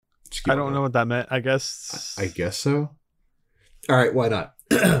I don't know what that meant. I guess. I guess so. All right, why not?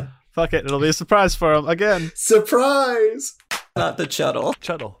 Fuck it. It'll be a surprise for him again. Surprise! Not the Chuddle.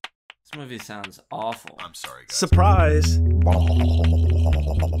 Chuddle. This movie sounds awful. I'm sorry, guys. Surprise.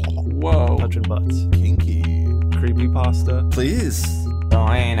 Whoa. Touching butts. Kinky. Creepy pasta. Please.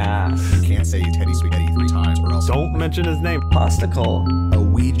 Join us. You can't say Teddy Spaghetti 3 times or else. Don't mention his name. Posticle. A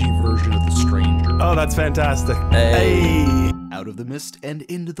Ouija version of The Stranger. Oh, that's fantastic. Hey. Out of the mist and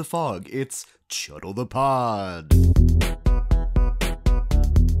into the fog, it's Chuddle the Pod.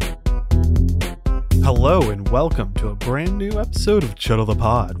 Hello and welcome to a brand new episode of Chuddle the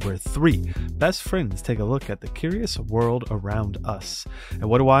Pod, where three best friends take a look at the curious world around us. And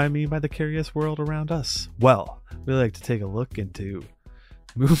what do I mean by the curious world around us? Well, we like to take a look into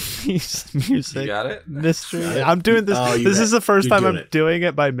movies, music, You got it? mystery. I'm doing this. This is the first time I'm doing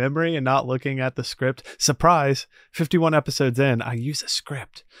it by memory and not looking at the script. Surprise! 51 episodes in, I use a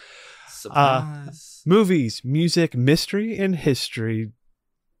script. Surprise. Movies, music, mystery, and history.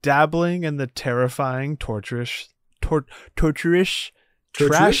 Dabbling in the terrifying, torturous,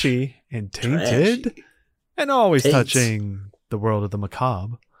 trashy, and tainted, and always touching the world of the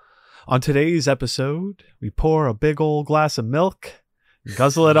macabre. On today's episode, we pour a big old glass of milk,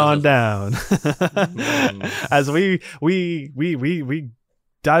 guzzle it on down, as we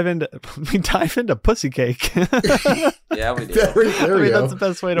dive into pussy cake. Yeah, we do. There we go. That's the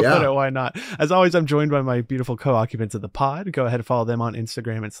best way to put it. Why not? As always, I'm joined by my beautiful co-occupants of the pod. Go ahead and follow them on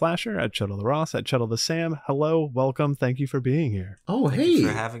Instagram and Slasher at Chuddle the Ross, at Chuddle the Sam. Hello, welcome. Thank you for being here. Oh, Thank hey. you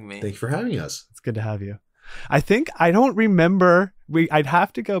for having me. Thank you for having us. It's good to have you. I don't remember. I'd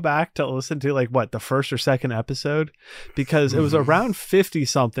have to go back to listen to the first or second episode, because it was around 50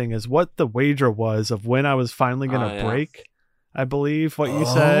 something is what the wager was of when I was finally going to break. I believe what you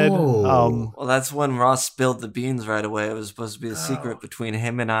said. Well, that's when Ross spilled the beans right away. It was supposed to be a secret between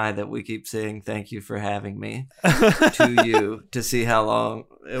him and I that we keep saying thank you for having me to you to see how long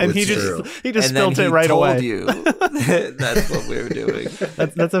it and was he true. just spilled it right away. You that's what we were doing.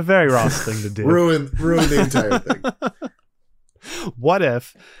 That's a very Ross thing to do. Ruin the entire thing. What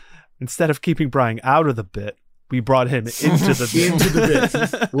if instead of keeping Brian out of the bit, we brought him into the bit? Into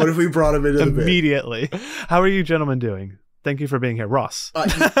the bit. What if we brought him into the bit? Immediately. How are you gentlemen doing? Thank you for being here, Ross.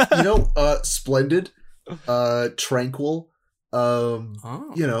 Splendid, tranquil.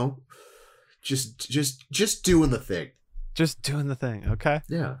 Just doing the thing. Just doing the thing. Okay.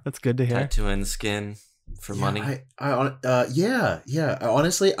 Yeah, that's good to hear. Tattooing the skin for money. Honestly,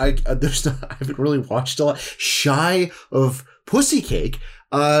 I haven't really watched a lot. Shy of Pussy Cake.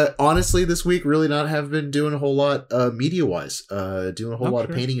 Honestly, this week really not have been doing a whole lot media wise. Doing a whole lot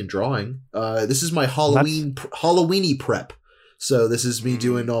of painting and drawing. This is my Halloweeny prep. So this is me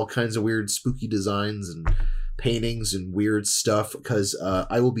doing all kinds of weird spooky designs and paintings and weird stuff, because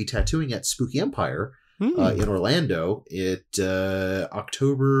I will be tattooing at Spooky Empire in Orlando at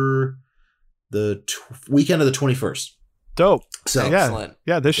October weekend of the 21st. Dope. So excellent.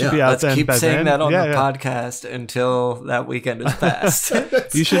 Yeah, this should be out Let's then. keep saying that on the podcast until that weekend is passed.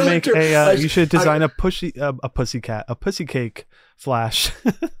 You should make you should design a pussy cake flash.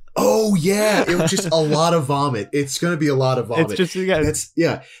 Oh yeah, it was just a lot of vomit. It's going to be a lot of vomit. It's just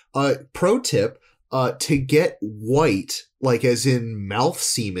pro tip: to get white, like as in mouth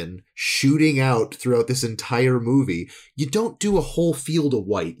semen, shooting out throughout this entire movie, you don't do a whole field of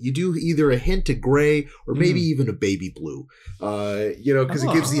white. You do either a hint of gray or maybe even a baby blue. Because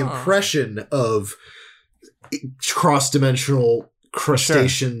it gives the impression of cross-dimensional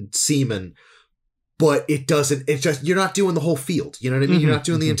crustacean semen. But it doesn't. It's just you're not doing the whole field. You know what I mean? You're not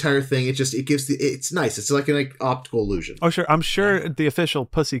doing the entire thing. It gives it's nice. It's like an optical illusion. Oh sure, I'm sure the official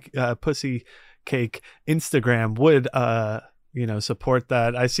pussy cake Instagram would support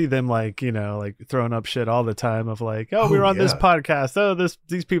that. I see them throwing up shit all the time of we're on this podcast. Oh,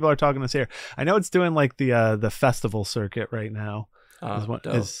 these people are talking to us here. I know it's doing the festival circuit right now. Is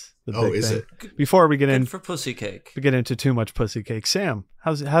the big thing. It? Before we get into too much pussy cake, Sam,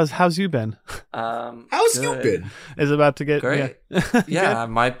 how's you been? How's you been? Is about to get great. Yeah, I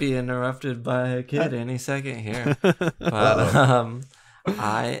might be interrupted by a kid any second here, but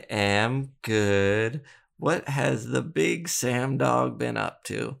I am good. What has the big Sam dog been up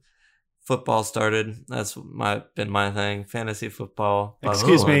to? Football started. That's been my thing. Fantasy football.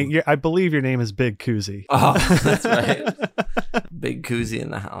 Excuse me. I believe your name is Big Koozie. Oh, that's right. Big Koozie in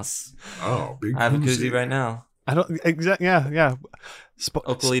the house. Oh, Big Koozie. I have a koozie right now. I don't exactly. Yeah.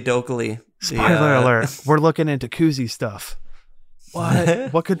 Oakley dokley. Spoiler alert. We're looking into koozie stuff.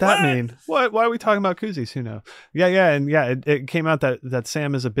 What? What could that mean? What? Why are we talking about koozies? Who knows? It came out that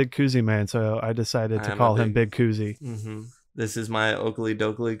Sam is a big koozie man, so I decided to call him Big Koozie. Mm-hmm. This is my Oakley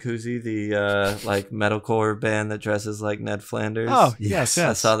Dokley koozie, the like metalcore band that dresses like Ned Flanders. Oh, yes.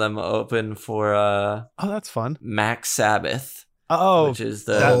 I saw them open for oh, that's fun. Mac Oh, Sabbath, which is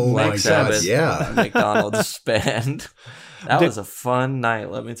the Black Sabbath McDonald's band. That was a fun night,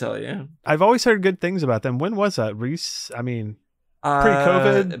 let me tell you. I've always heard good things about them. When was that? I mean,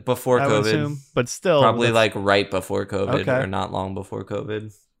 pre-COVID? Before I would COVID. assume, but still. Probably like right before COVID Okay. or not long before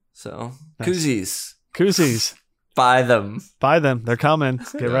COVID. So, Nice. Koozies. Buy them. Buy them. They're coming.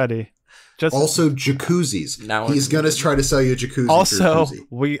 Get ready. Just Also, jacuzzis. Now He's going to try to sell you a jacuzzi. Also, for your koozie.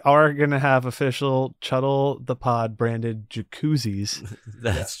 we are going to have official Chuddle the Pod branded jacuzzis.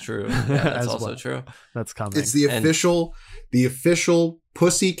 That's true. Yeah, that's As also well. true. That's coming. It's the official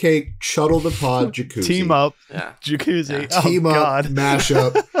Pussy Cake Chuddle the Pod jacuzzi. Team up Yeah. jacuzzi. Yeah. Oh, Team up, God.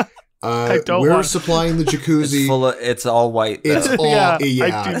 mashup. We're supplying the jacuzzi. It's all white. Though. It's all Yeah,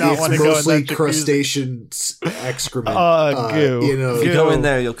 yeah. I do not It's wanna go in mostly that jacuzzi. crustacean excrement. Goo. You know, if you go in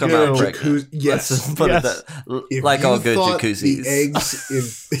there, you'll come Goo. out pregnant. Yes. Let's just put Yes. it that, if like you all good thought jacuzzis. The eggs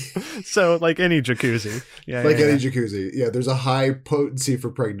in So, like any jacuzzi. Yeah. like yeah, any yeah. jacuzzi. Yeah, there's a high potency for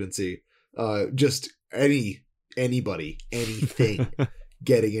pregnancy. Just anybody, anything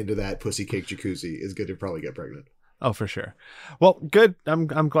getting into that pussy cake jacuzzi is going to probably get pregnant. Oh, for sure. Well, good. I'm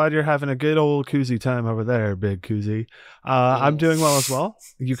glad you're having a good old koozie time over there, big koozie. I'm doing well as well.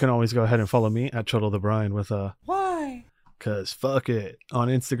 You can always go ahead and follow me at Chuddle the Brian with a Why? cause fuck it on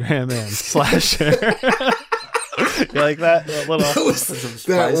Instagram and Slasher. You like that? A little That was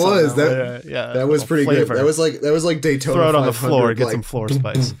that that was pretty flavor. good. That was like Daytona. Throw it on the 500, floor, get like, some floor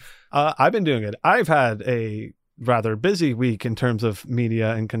spice. I've been doing it. I've had a rather busy week in terms of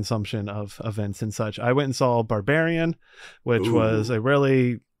media and consumption of events and such. I went and saw Barbarian, which was I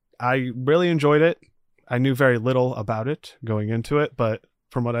really enjoyed it. I knew very little about it going into it, but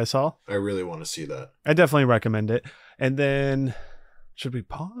from what I saw, I really want to see that. I definitely recommend it. And then, should we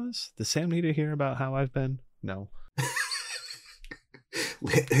pause? Does Sam need to hear about how I've been? No.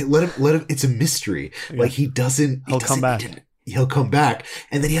 Let him. It's a mystery. Yeah. Like he'll come back. He'll come back,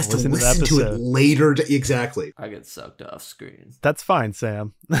 and then he has to Listen to the listen to it episode. later. Exactly. I get sucked off screen. That's fine,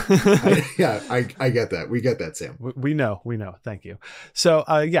 Sam. I get that. We get that, Sam. We know. Thank you. So,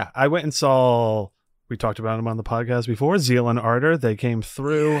 I went and saw, we talked about them on the podcast before, Zeal and Ardor. They came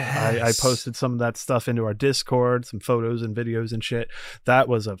through. I Yes. posted some of that stuff into our Discord, some photos and videos and shit. That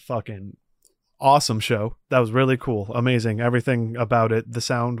was a fucking awesome show. That was really cool. Amazing. Everything about it. The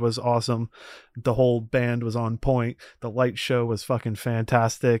sound was awesome. The whole band was on point. The light show was fucking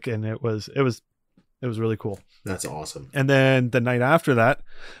fantastic. And it was really cool. That's awesome. And then the night after that,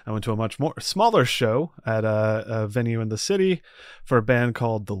 I went to a much more smaller show at a venue in the city for a band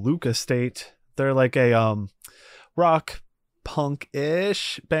called the Luke Estate. They're like a rock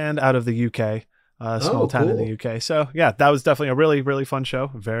punk-ish band out of the UK, a small town in the UK. So yeah, that was definitely a really, really fun show.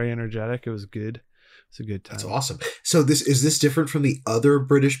 Very energetic. It was good. It's a good time. That's awesome. So is this different from the other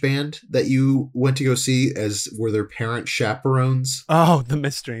British band that you went to go see? As were their parent chaperones? Oh, the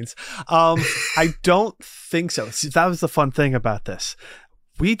Mistrines. I don't think so. See, that was the fun thing about this.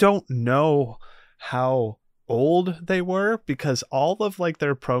 We don't know how old they were because all of like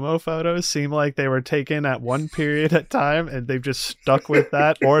their promo photos seem like they were taken at one period at time and they've just stuck with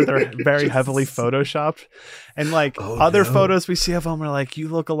that, or they're very heavily photoshopped. And like other photos we see of them are like, you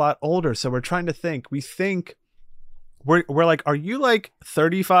look a lot older. So we're trying to think. We think we're like, are you like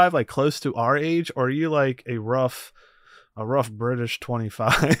 35, like close to our age, or are you like a rough British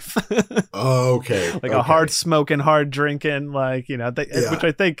 25? Okay. Like a hard smoking, hard drinking, like, you know, which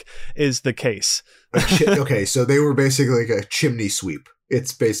I think is the case. Okay, so they were basically like a chimney sweep.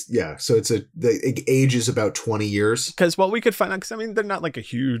 It's based, yeah. So the age is about 20 years. Because what we could find out, because I mean, they're not like a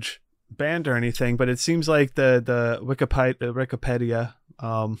huge band or anything, but it seems like the Wikipedia. Wikipedia.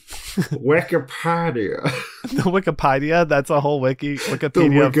 The Wikipedia, that's a whole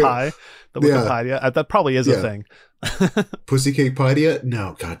Wikipedia pie. The Wikipedia, that probably is a thing. Pussy Cake Pedia?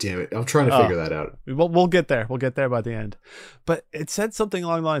 No, god damn it. I'm trying to figure that out. We'll get there. We'll get there by the end. But it said something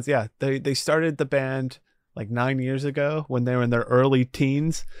along the lines, yeah, they started the band like 9 years ago when they were in their early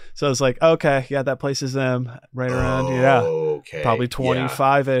teens. So it's like, okay, yeah, that places them right around, okay, probably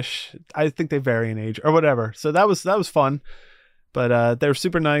 25-ish. I think they vary in age or whatever. So that was fun. But they were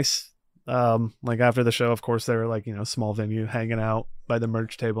super nice. Like after the show, of course, they were like, you know, small venue hanging out by the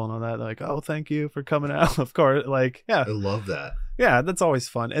merch table and all that. They're like, oh, thank you for coming out. Of course, like, yeah. I love that. Yeah, that's always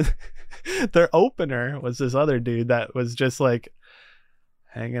fun. And their opener was this other dude that was just like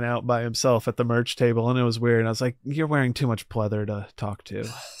hanging out by himself at the merch table, and it was weird. And I was like, you're wearing too much pleather to talk to.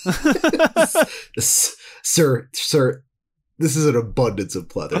 Sir, This is an abundance of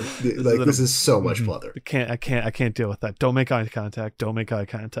pleather. This is so much pleather. I can't deal with that. Don't make eye contact. Don't look at the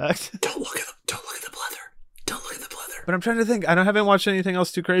pleather. Don't look at the pleather. But I'm trying to think. I haven't watched anything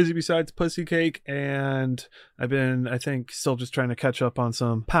else too crazy besides Pussy Cake, and I've been, I think, still just trying to catch up on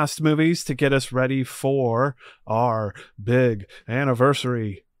some past movies to get us ready for our big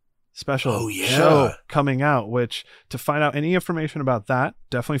anniversary special show coming out. Which, to find out any information about that,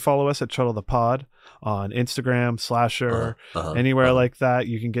 definitely follow us at Chuddle the Pod on Instagram, Slasher, anywhere like that.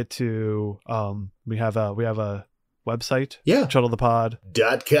 You can get to we have a website,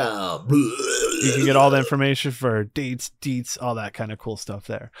 chuddlethepod.com. You can get all the information for dates, deets, all that kind of cool stuff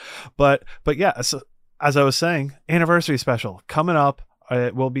there. But yeah, so as I was saying, anniversary special coming up.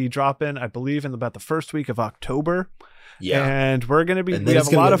 It will be dropping, I believe, in about the first week of October. Yeah. And we have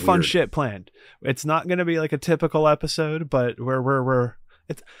a lot of fun shit planned. It's not going to be like a typical episode, but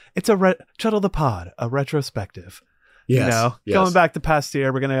it's a Chuddle the Pod, a retrospective. Yes, going back to past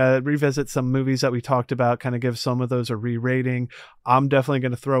year, we're going to revisit some movies that we talked about, kind of give some of those a re-rating. I'm definitely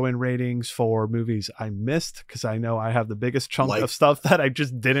going to throw in ratings for movies I missed, because I know I have the biggest chunk of stuff that I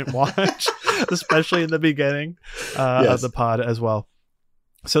just didn't watch, especially in the beginning of the pod as well.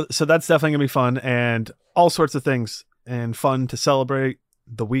 So that's definitely going to be fun, and all sorts of things and fun to celebrate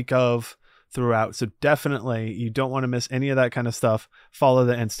the week of throughout. So definitely, you don't want to miss any of that kind of stuff. Follow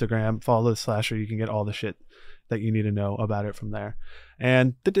the Instagram, follow the Slasher. You can get all the shit that you need to know about it from there.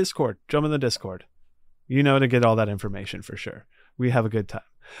 And the Discord, jump in the Discord, to get all that information for sure. We have a good time.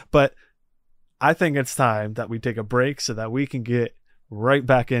 But I think it's time that we take a break so that we can get right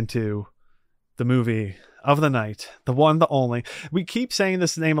back into the movie of the night, the one, the only. We keep saying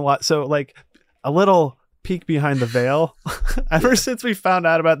this name a lot, so like a little peek behind the veil. Ever since we found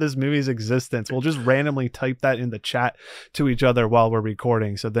out about this movie's existence, we'll just randomly type that in the chat to each other while we're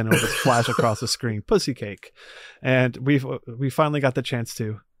recording, so then it'll just flash across the screen, Pussy Cake. And we finally got the chance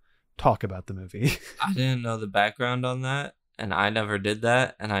to talk about the movie. I didn't know the background on that, and I never did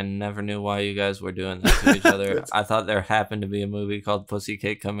that, and I never knew why you guys were doing that to each other. I thought there happened to be a movie called Pussy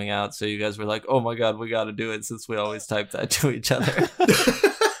Cake coming out, so you guys were like, oh my god, we gotta do it, since we always type that to each other.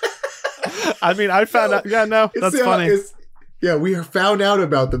 I mean, I found out. Yeah, no, that's funny. We found out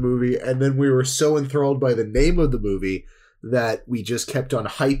about the movie, and then we were so enthralled by the name of the movie that we just kept on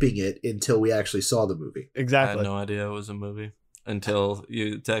hyping it until we actually saw the movie. Exactly. I had no idea it was a movie until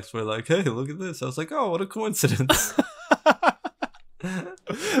you text were like, hey, look at this. I was like, oh, what a coincidence.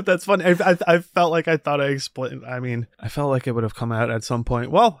 That's funny. I felt like I thought I explained. I mean, I felt like it would have come out at some point.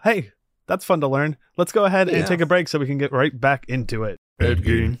 Well, hey, that's fun to learn. Let's go ahead and take a break so we can get right back into it.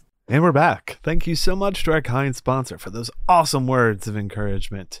 Endgame. And we're back. Thank you so much to our kind sponsor for those awesome words of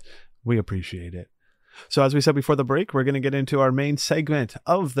encouragement. We appreciate it. So as we said before the break, we're going to get into our main segment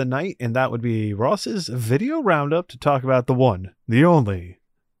of the night, and that would be Ross's video roundup to talk about the one, the only,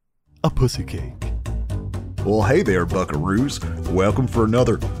 a Pussy Cake. Well, hey there, buckaroos. Welcome for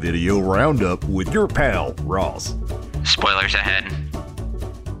another video roundup with your pal, Ross. Spoilers ahead.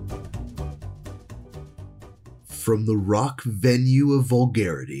 From the rock venue of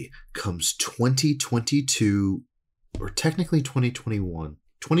vulgarity comes 2022, or technically 2021.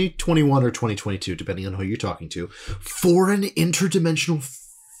 2021 or 2022, depending on who you're talking to, foreign interdimensional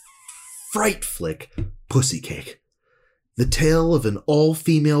fright flick, Pussy Cake. The tale of an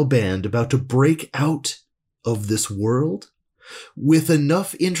all-female band about to break out of this world? With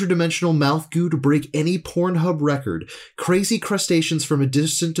enough interdimensional mouth goo to break any Pornhub record, crazy crustaceans from a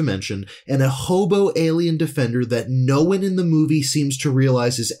distant dimension, and a hobo alien defender that no one in the movie seems to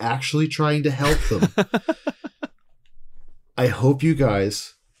realize is actually trying to help them. I hope you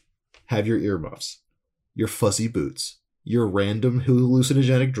guys have your earmuffs, your fuzzy boots, your random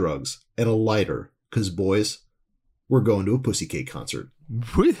hallucinogenic drugs, and a lighter, because boys, we're going to a Pussy Cake concert.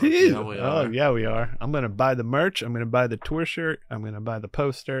 Oh, yeah, we are. I'm going to buy the merch. I'm going to buy the tour shirt. I'm going to buy the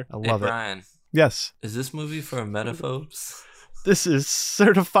poster. I love it. Brian. Yes. Is this movie for emetophobes? This is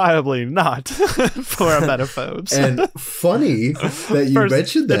certifiably not for emetophobes. And funny that you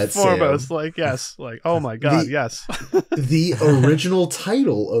mentioned that, foremost, Sam. Like, yes. Like, oh my God, yes. The original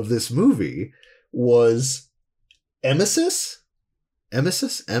title of this movie was Emesis?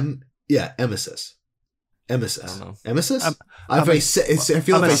 Emesis? Emesis. Emesis. Emesis? I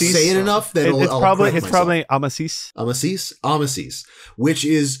feel like if I say it enough, that it's probably Amasis. Amasis, which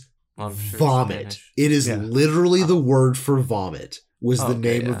is vomit. It is literally the word for vomit. Was the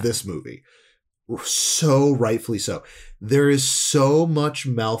name of this movie. So rightfully so. There is so much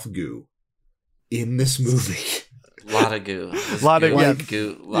mouth goo in this movie. A lot of goo. A lot of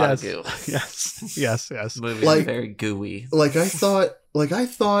goo. Yes. Movie is very gooey. Like I thought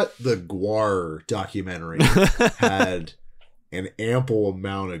the Gwar documentary had an ample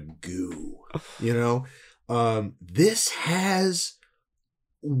amount of goo. You know, this has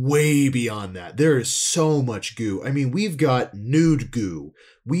way beyond that. There is so much goo. I mean, we've got nude goo.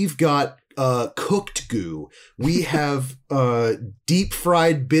 We've got cooked goo. We have deep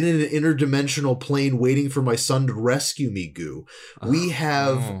fried, been in an interdimensional plane waiting for my son to rescue me goo. We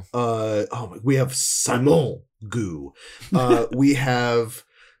have we have Simon goo. We have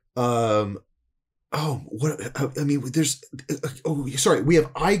we have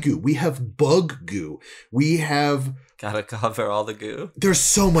eye goo. We have bug goo. We have gotta cover all the goo. There's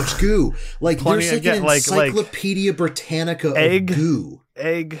so much goo. Like Plenty there's like an Encyclopedia Britannica egg, of goo.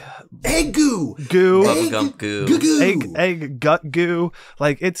 Egg goo. Goo. Bubblegum goo. Egg gut goo.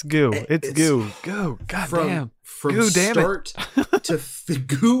 Like it's goo. It's goo. Goo. God damn. From goo start to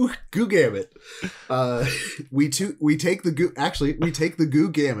goo gamut. We take the goo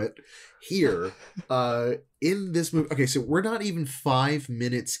gamut here in this movie. Okay, so we're not even 5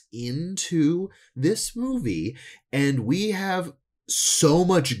 minutes into this movie and we have so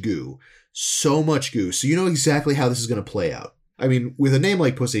much goo. So you know exactly how this is going to play out. I mean, with a name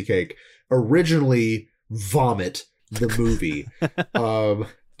like Pussy Cake, originally Vomit, the movie,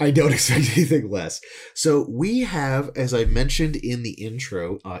 I don't expect anything less. So we have, as I mentioned in the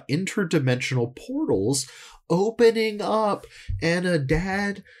intro, interdimensional portals opening up and a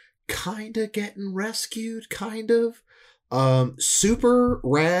dad kind of getting rescued, kind of. Super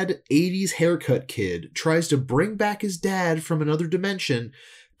rad 80s haircut kid tries to bring back his dad from another dimension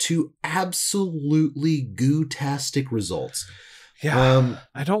to absolutely goo-tastic results. Yeah,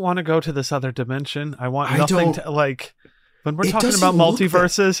 I don't want to go to this other dimension. I want nothing to, like, when we're talking about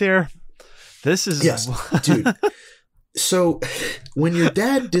multiverses here, this is... Yes, dude. So, when your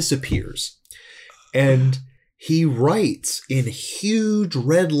dad disappears, and he writes in huge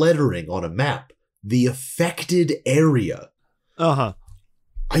red lettering on a map, the affected area. Uh-huh.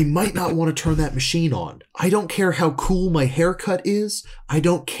 I might not want to turn that machine on. I don't care how cool my haircut is. I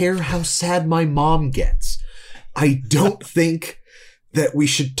don't care how sad my mom gets. I don't think that we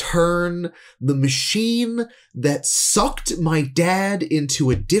should turn the machine that sucked my dad into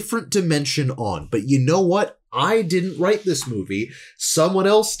a different dimension on. But you know what? I didn't write this movie. Someone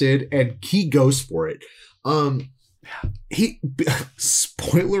else did, and he goes for it.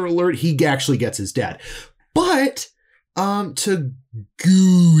 Spoiler alert, he actually gets his dad. But to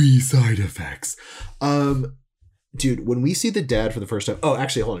gooey side effects. Dude, when we see the dad for the first time... Oh,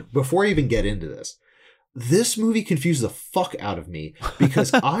 actually, hold on. Before I even get into this movie confused the fuck out of me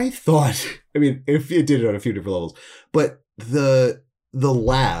because I thought... I mean, if it did it on a few different levels, but the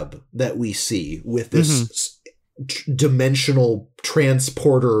lab that we see with this dimensional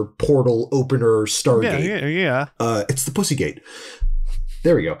transporter portal opener Stargate. Yeah. It's the Pussygate.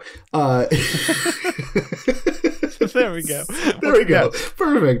 There we go. There we go. There we go.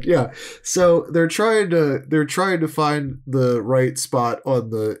 Perfect. Yeah. So they're trying to find the right spot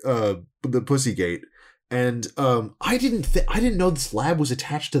on the Pussygate, and I didn't know this lab was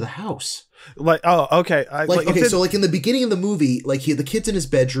attached to the house. Like, oh, okay. So like in the beginning of the movie, like the kid's in his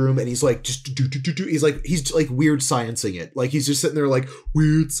bedroom and he's like just he's like weird sciencing it. Like he's just sitting there like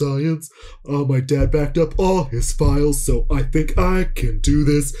weird science. Oh, my dad backed up all his files, so I think I can do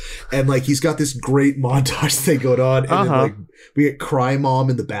this. And like he's got this great montage thing going on, and then like we get Cry Mom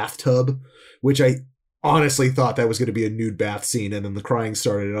in the bathtub, which I honestly thought that was going to be a nude bath scene, and then the crying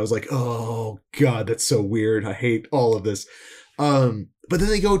started, and I was like, oh god, that's so weird. I hate all of this. But then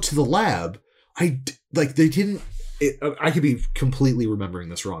they go to the lab. I could be completely remembering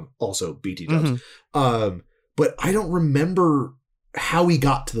this wrong. Also, BT dubs. But I don't remember how he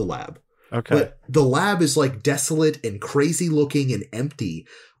got to the lab. Okay. But the lab is like desolate and crazy looking and empty.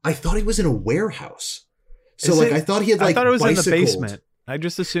 I thought he was in a warehouse. So I thought he had like. I thought it was in the basement. I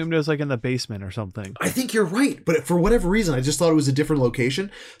just assumed it was like in the basement or something. I think you're right, but for whatever reason, I just thought it was a different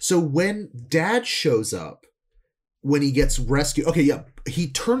location. So when Dad shows up, when he gets rescued, he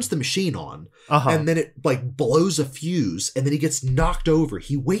turns the machine on, and then it like blows a fuse, and then he gets knocked over.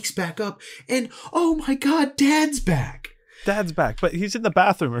 He wakes back up, and oh my god, Dad's back. Dad's back, but he's in the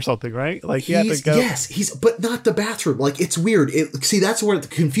bathroom or something, right? Like he had to go. Yes, but not the bathroom. Like it's weird. See, that's where it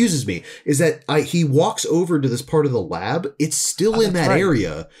confuses me. Is that he walks over to this part of the lab. It's still in that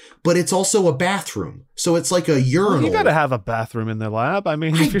area, but it's also a bathroom. So it's like a urinal. Well, you got to have a bathroom in the lab. I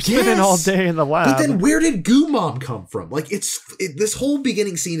mean, if you're spending all day in the lab. But then where did Goo Mom come from? Like this whole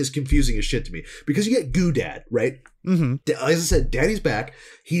beginning scene is confusing as shit to me because you get Goo Dad, right? Mm-hmm. As I said, Daddy's back.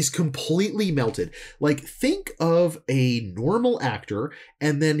 He's completely melted. Like, think of a normal actor,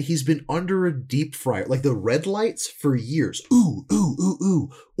 and then he's been under a deep fryer, like the red lights for years. Ooh, ooh, ooh, ooh.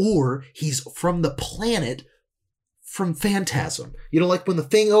 Or he's from the planet from Phantasm. You know, like when the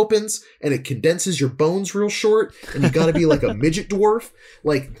thing opens and it condenses your bones real short and you gotta be like a midget dwarf.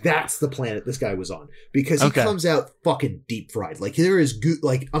 Like, that's the planet this guy was on. Because he comes out fucking deep fried. Like, there is goo,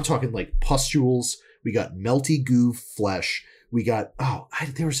 like, I'm talking like pustules. We got melty goo flesh. We got,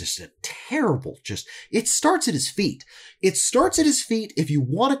 there was just a terrible, it starts at his feet. It starts at his feet, if you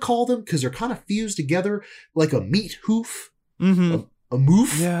want to call them, because they're kind of fused together like a meat hoof. Mm-hmm. A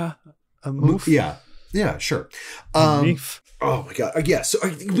moof? Yeah. A moof? Yeah. Yeah, sure. Oh my God. Yeah. So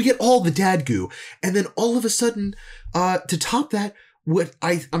we get all the dad goo. And then all of a sudden, to top that, what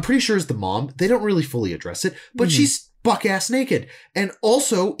I'm pretty sure is the mom. They don't really fully address it, but she's buck ass naked and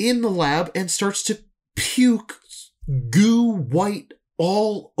also in the lab and starts to puke goo white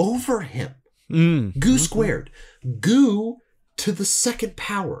all over him. Goo squared. Goo to the second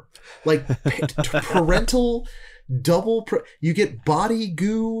power. Like parental double. You get body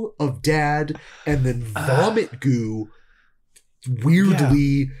goo of dad and then vomit goo.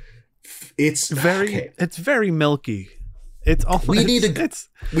 Weirdly, it's very milky. It's all we need to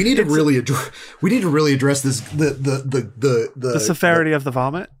really address this the severity of the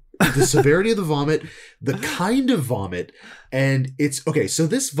vomit. The severity of the vomit, the kind of vomit, and it's okay. So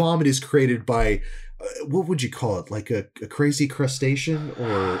this vomit is created by what would you call it? Like a crazy crustacean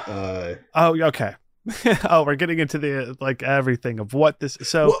or okay. We're getting into the like everything of what this.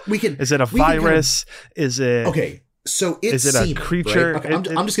 So well, we can. Is it a virus? Is it okay? So it's is it semen, a creature? Right?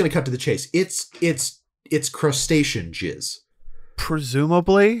 Okay, I'm just going to cut to the chase. It's crustacean jizz,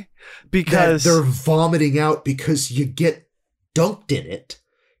 presumably, because they're vomiting out because you get dunked in it.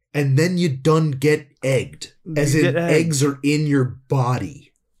 And then you done get egged. As in eggs are in your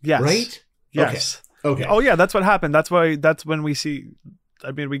body. Yes. Right? Yes. Okay. Oh yeah, that's what happened. That's when we see,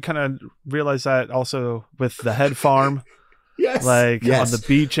 I mean, we kind of realize that also with the head farm. Yes. Like on the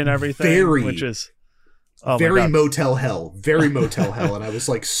beach and everything. Which is very Motel Hell. Very Motel Hell. And I was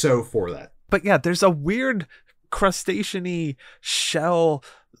like so for that. But yeah, there's a weird crustacean-y shell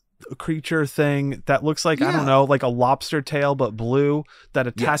creature thing that looks like I don't know, like a lobster tail but blue that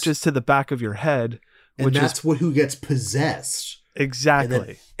attaches to the back of your head, and that's who gets possessed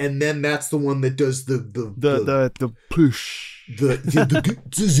exactly. And then that's the one that does the push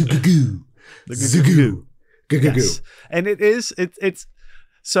the goo. And it's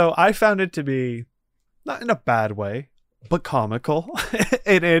so I found it to be not in a bad way but comical.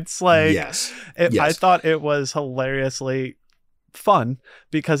 And it's like I thought it was hilariously fun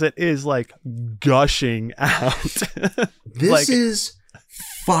because it is like gushing out. This is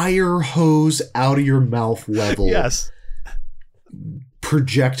fire hose out of your mouth level. Yes.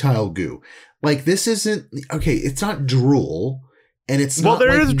 Projectile goo. Like this isn't okay. It's not drool, and it's not. Well,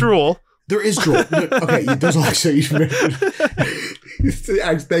 there is drool. There is drool. Okay, there's actually.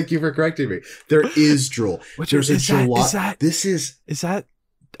 Thank you for correcting me. There is drool. There's a drool. Is that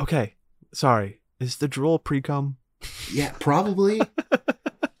okay? Sorry. Is the drool pre-cum? Yeah, probably.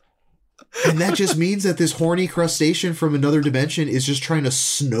 And that just means that this horny crustacean from another dimension is just trying to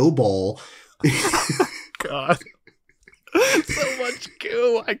snowball. God. So much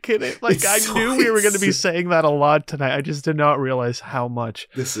goo. I couldn't. Like, I knew we were going to be saying that a lot tonight. I just did not realize how much.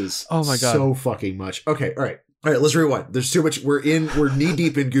 This is oh my God. So fucking much. Okay, all right. All right, let's rewind. There's too much. We're knee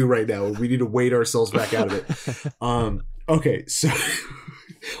deep in goo right now. We need to wade ourselves back out of it. Okay, so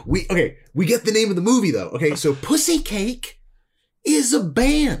we get the name of the movie though. Okay, so Pussy Cake is a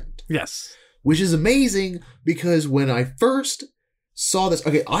band. Yes. Which is amazing because when I first saw this,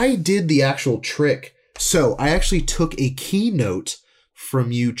 okay, I did the actual trick. So I actually took a keynote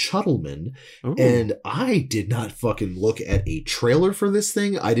from you, Chuttleman, and I did not fucking look at a trailer for this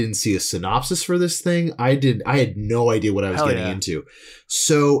thing. I didn't see a synopsis for this thing. I had no idea what I was getting into.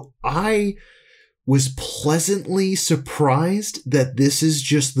 So I was pleasantly surprised that this is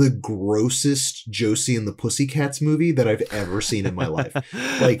just the grossest Josie and the Pussycats movie that I've ever seen in my life.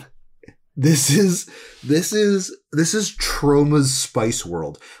 Like, this is Troma's Spice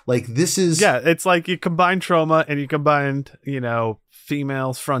World. Like, this is... Yeah, it's like you combine Troma and you combined,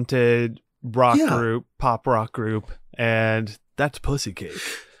 females fronted rock group, pop rock group, and that's Pussy Cake.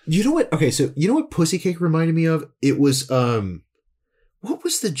 You know what? Okay, so you know what Pussy Cake reminded me of? It was, what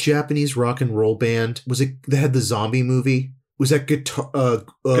was the Japanese rock and roll band? Was it that had the zombie movie? Was that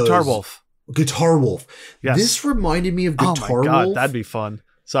Guitar Wolf? Guitar Wolf. Yes. This reminded me of Guitar Wolf. Oh my God, that'd be fun.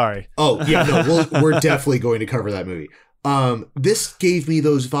 Sorry. Oh yeah, no, we're definitely going to cover that movie. This gave me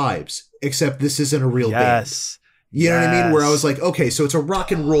those vibes, except this isn't a real band. You know what I mean? Where I was like, okay, so it's a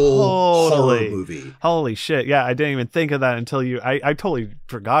rock and roll horror movie. Holy shit. Yeah, I didn't even think of that until you... I totally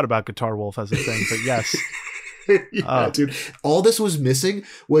forgot about Guitar Wolf as a thing, but yes. Dude. All this was missing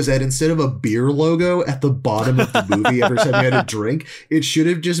was that instead of a beer logo at the bottom of the movie every time you had a drink, it should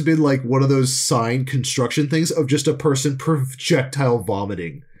have just been like one of those sign construction things of just a person projectile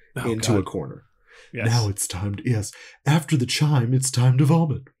vomiting into a corner. Yes. Now it's time to, after the chime, it's time to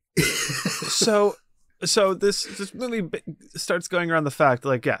vomit. So this movie starts going around the fact,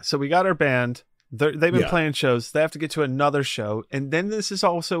 like, so we got our band. They've been playing shows. They have to get to another show. And then this is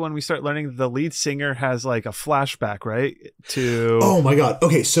also when we start learning the lead singer has like a flashback, right? Oh my God.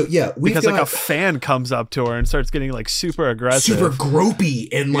 Okay. So because like a fan comes up to her and starts getting like super aggressive. Super gropey.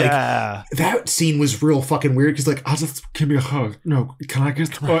 And like that scene was real fucking weird. Cause like, I'll just give me a hug. No, can I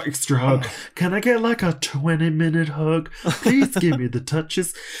get an extra hug? Can I get like a 20-minute hug? Please give me the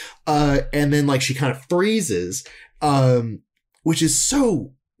touches. And then like she kind of freezes, which is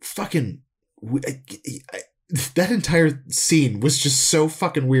so fucking... that entire scene was just so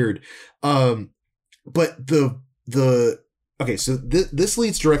fucking weird. But okay, so this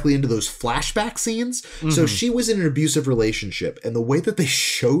leads directly into those flashback scenes. Mm-hmm. So she was in an abusive relationship, and the way that they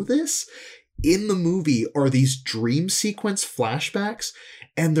show this in the movie are these dream sequence flashbacks,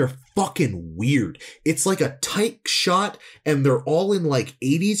 and they're fucking weird. It's like a tight shot, and they're all in like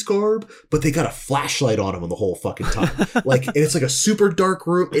 80s garb, but they got a flashlight on them the whole fucking time. Like, and it's like a super dark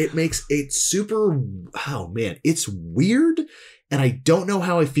room. It makes it super, oh man, it's weird. And I don't know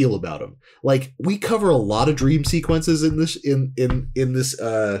how I feel about them. Like, we cover a lot of dream sequences in this, in this,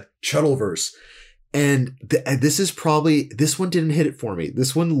 Chuddleverse. And this one didn't hit it for me.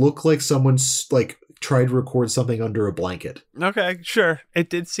 This one looked like someone's like tried to record something under a blanket. Okay, sure. It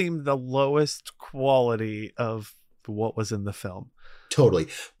did seem the lowest quality of what was in the film. Totally.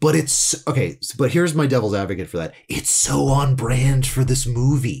 But it's okay. But here's my devil's advocate for that. It's so on brand for this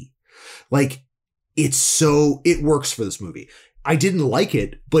movie. Like, it works for this movie. I didn't like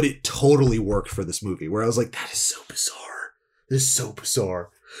it, but it totally worked for this movie where I was like, that is so bizarre. This is so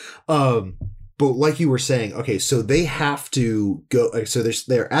bizarre. But like you were saying, okay, so they have to go. So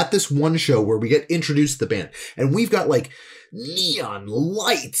they're at this one show where we get introduced to the band, and we've got like neon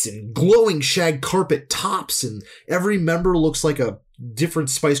lights and glowing shag carpet tops, and every member looks like a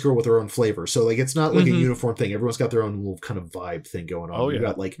different Spice Girl with her own flavor. So like it's not like a uniform thing. Everyone's got their own little kind of vibe thing going on. We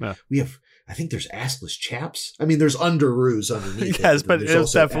got like we have. I think there's assless chaps. I mean, there's underoos underneath. Yes, but it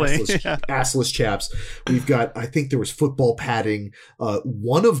was definitely assless chaps. We've got, I think there was football padding.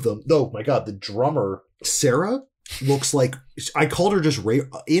 One of them, oh my God, the drummer, Sarah, looks like, I called her just,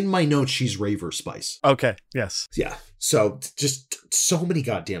 in my notes, she's Raver Spice. Okay, yes. Yeah, so just so many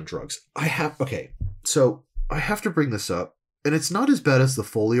goddamn drugs. So I have to bring this up, and it's not as bad as the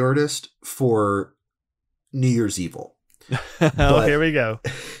Foley artist for New Year's Evil. Here we go.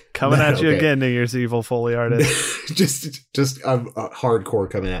 Coming at you again, New Year's Evil Foley artist. just I'm hardcore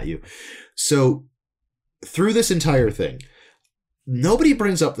coming at you. So through this entire thing, nobody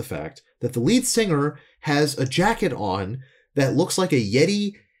brings up the fact that the lead singer has a jacket on that looks like a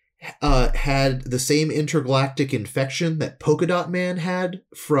Yeti had the same intergalactic infection that Polka Dot Man had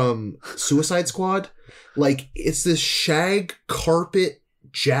from Suicide Squad. Like, it's this shag carpet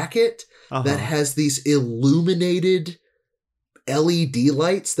jacket that has these illuminated LED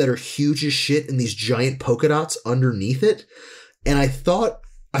lights that are huge as shit and these giant polka dots underneath it. And I thought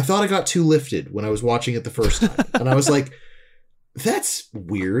I got too lifted when I was watching it the first time. And I was like, that's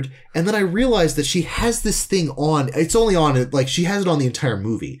weird. And then I realized that she has this thing on. It's only on, like, she has it on the entire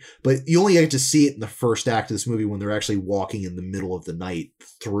movie, but you only get to see it in the first act of this movie when they're actually walking in the middle of the night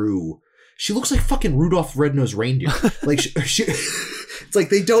through. She looks like fucking Rudolph the Red-Nosed Reindeer. Like, she it's like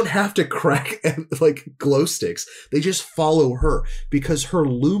they don't have to crack like glow sticks. They just follow her because her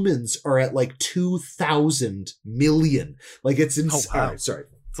lumens are at like 2,000 million. Like, it's insane. Oh, wow. Sorry.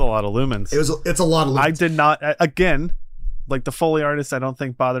 It's a lot of lumens. It's a lot of lumens. I did not, again, like the Foley artist, I don't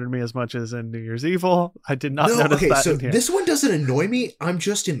think bothered me as much as in New Year's Evil. I did not notice that in here. This one doesn't annoy me. I'm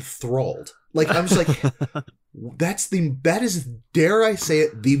just enthralled. Like, I'm just like, that is, dare I say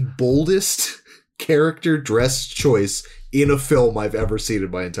it, the boldest character dress choice in a film I've ever seen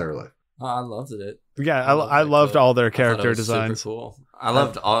in my entire life. Oh, I loved it. Yeah, I loved all their character designs. Super cool. I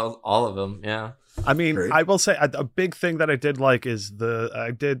loved all of them. Yeah. I mean, great. I will say a big thing that I did like is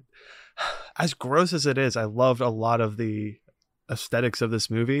as gross as it is, I loved a lot of the aesthetics of this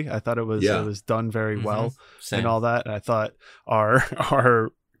movie. I thought it was done very well and all that. And I thought our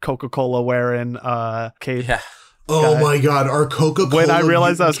Coca-Cola wearing cape. Yeah. Oh my God, our Coca-Cola. When I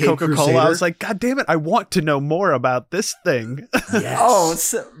realized that was Coca-Cola, Crusader? I was like, God damn it, I want to know more about this thing. Yes. Oh,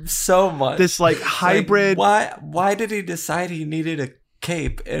 so much. This like hybrid. Like, why did he decide he needed a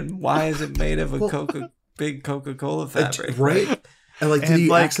cape, and why is it made of a big Coca-Cola fabric? Right. And like, did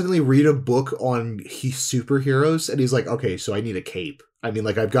he accidentally read a book on superheroes? And he's like, okay, so I need a cape. I mean,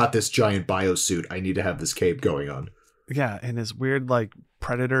 like, I've got this giant biosuit. I need to have this cape going on. Yeah, and his weird like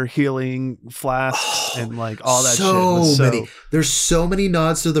predator healing flasks and like all that so shit. Many. There's so many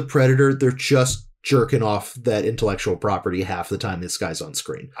nods to the Predator. They're just jerking off that intellectual property half the time this guy's on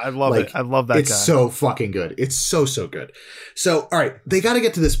screen. I love it. I love that it's guy. It's so fucking good. It's so good. So, all right, they got to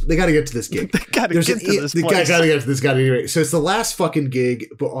get to this. They got to get to this gig. They got to get to this. They got to get to this guy. So it's the last fucking gig,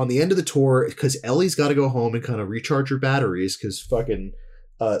 but on the end of the tour, because Ellie's got to go home and kind of recharge her batteries, because fucking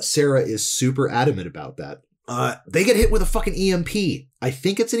Sarah is super adamant about that. They get hit with a fucking EMP. I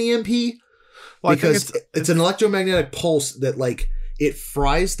think it's an EMP because it's an electromagnetic pulse that like it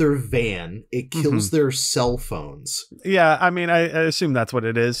fries their van. It kills their cell phones. Yeah, I mean, I assume that's what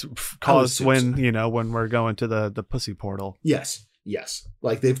it is. Caused when when we're going to the pussy portal. Yes.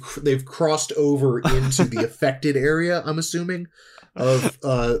 Like they've crossed over into the affected area. I'm assuming of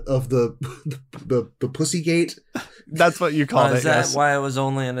the pussy gate. That's what you call it. Is that why it was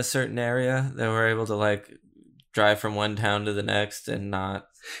only in a certain area? They were able to like drive from one town to the next and not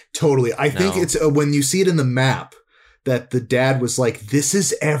totally. I think it's when you see it in the map that the dad was like, this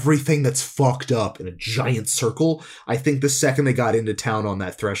is everything that's fucked up in a giant circle. I think the second they got into town on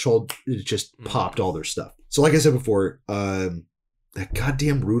that threshold, it just popped all their stuff. So like I said before, that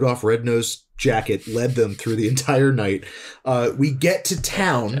goddamn Rudolph Red-Nosed jacket led them through the entire night. We get to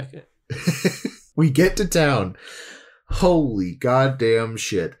town. We get to town. Holy goddamn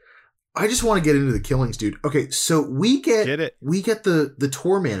shit. I just want to get into the killings, dude. Okay, so we get the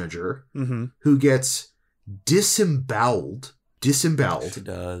tour manager who gets disemboweled. He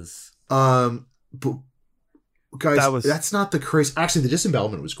does. But guys, that's not the crazy. Actually, the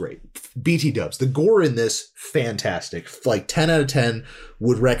disembowelment was great. BT dubs. The gore in this, fantastic. Like 10 out of 10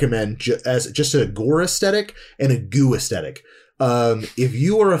 would recommend as just a gore aesthetic and a goo aesthetic. If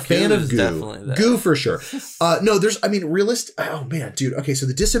you are a fan of goo for sure. No, oh man, dude. Okay, so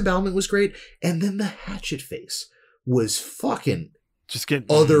the disembowelment was great, and then the hatchet face was fucking just getting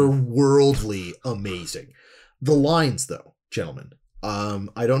otherworldly amazing. The lines, though, gentlemen.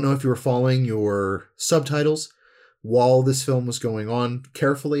 I don't know if you were following your subtitles while this film was going on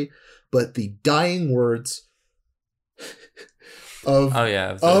carefully, but the dying words of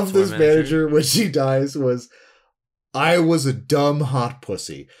this manager when she dies was, "I was a dumb hot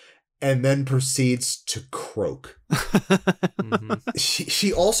pussy," and then proceeds to croak.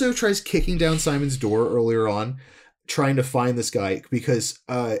 She also tries kicking down Simon's door earlier on, trying to find this guy, because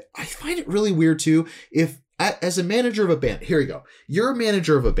I find it really weird too. If as a manager of a band, here you go. You're a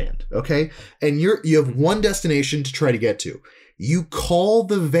manager of a band, okay? And you have one destination to try to get to. You call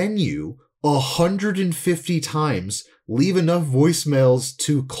the venue 150 times, leave enough voicemails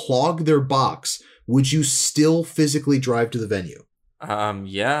to clog their box. Would you still physically drive to the venue?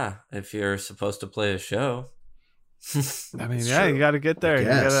 Yeah, if you're supposed to play a show. I mean, yeah, you got to get there.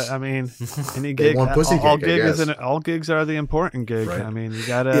 Any gig, all gigs are the important gig. Right. I mean, you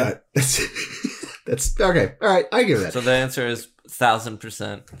got to. Yeah, that's okay. All right, I give that. So the answer is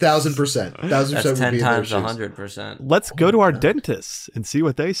 1,000%. 1,000%. That's 10 times 100%. Let's go to our dentists and see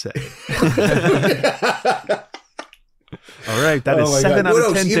what they say. All right, that is 7 out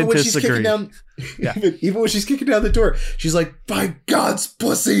of 10 dentists agree. Even when she's kicking down the door, she's like, "By God's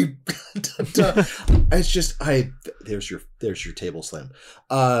pussy!" It's just, there's your table slam.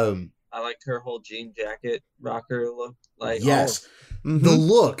 I liked her whole jean jacket rocker look. Like, yes, the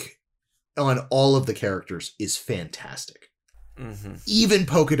look on all of the characters is fantastic. Even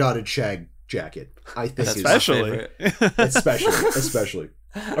polka dotted shag jacket, I think, especially.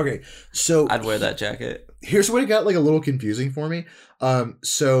 Okay, so I'd wear that jacket. Here's what it got like a little confusing for me.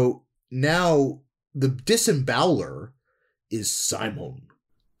 So now the disemboweler is Simon.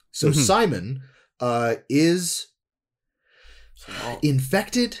 So Simon is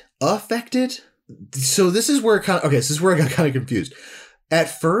affected. So this is where I got kind of confused.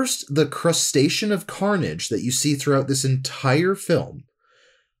 At first, the crustacean of carnage that you see throughout this entire film,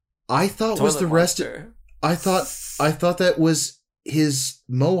 I thought was the rest. I thought that was his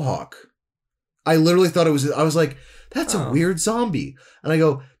mohawk. I literally thought it was. I was like, "That's a weird zombie," and I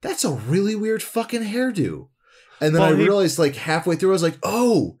go, "That's a really weird fucking hairdo." And then I realized, like halfway through, I was like,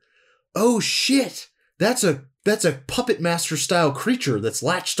 "Oh shit! That's a puppet master style creature that's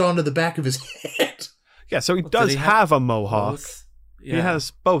latched onto the back of his head." Yeah, so he does have a mohawk. Yeah. He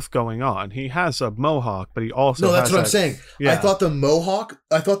has both going on. He has a mohawk, but he also No, that's what I'm saying. Yeah. I thought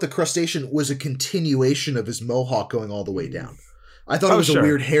the crustacean was a continuation of his mohawk going all the way down. I thought it was a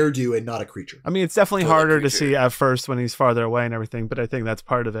weird hairdo and not a creature. I mean, it's definitely harder to see at first when he's farther away and everything, but I think that's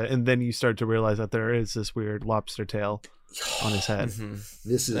part of it. And then you start to realize that there is this weird lobster tail. on his head.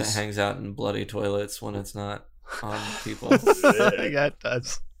 This That is hangs out in bloody toilets when it's not on people. Yeah, it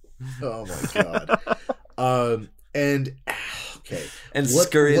does. oh my god. And okay, And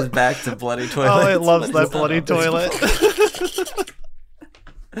scurries back to bloody toilets. Oh, it loves when that it's not bloody on people. toilet.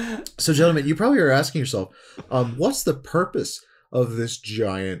 so gentlemen, you probably are asking yourself, what's the purpose of this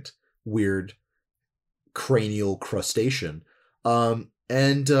giant, weird, cranial crustacean? And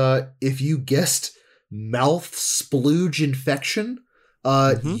if you guessed mouth splooge infection,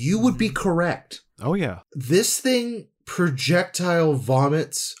 you would be correct. Oh yeah. This thing projectile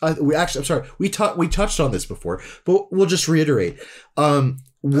vomits. We touched on this before, but we'll just reiterate.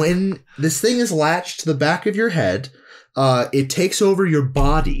 When this thing is latched to the back of your head, it takes over your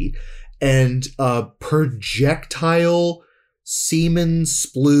body, and projectile semen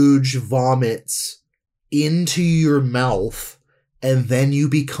splooge vomits into your mouth, and then you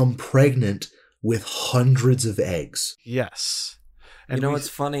become pregnant with hundreds of eggs. Yes. And You know what's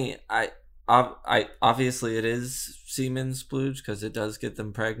funny? I obviously it is semen splooge because it does get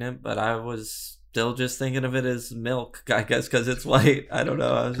them pregnant, but I was still just thinking of it as milk, I guess, because it's white. I don't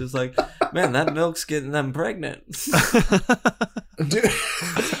know. I was just like, man, that milk's getting them pregnant.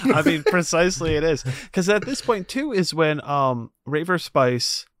 I mean, precisely it is. Because at this point, too, is when Raver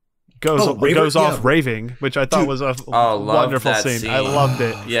Spice goes off raving, which I thought was a wonderful scene. I loved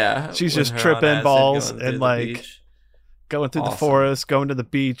it. Yeah. She's when just her tripping on acid balls going through and the like beach. going through the Awesome. forest, going to the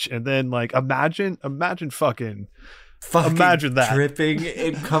beach, and then like imagine fucking Fucking that. tripping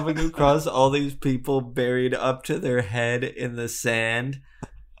and coming across all these people buried up to their head in the sand.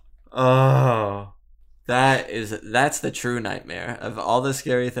 Oh, that's the true nightmare of all the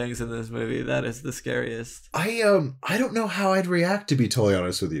scary things in this movie. That is the scariest. I don't know how I'd react, to be totally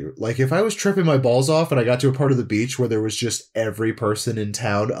honest with you. Like, if I was tripping my balls off and I got to a part of the beach where there was just every person in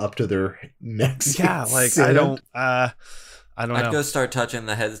town up to their necks. Yeah, like I don't know. I'd go start touching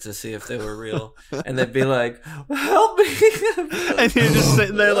the heads to see if they were real, and they'd be like, "Help me!" And you're just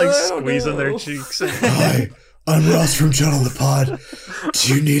sitting there like I don't squeezing their know. cheeks. Hi, I'm Ross from Channel the Pod.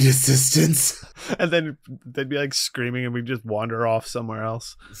 Do you need assistance? And then they'd be like screaming, and we'd just wander off somewhere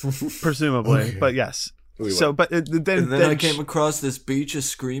else, presumably. Okay. But yes. We So, will. but then And then I came across this beach of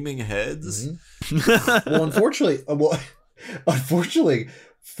screaming heads. Well, unfortunately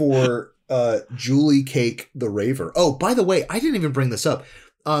for Julie Cake the Raver. Oh, by the way, I didn't even bring this up.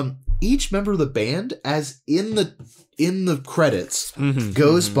 Each member of the band, as in the credits,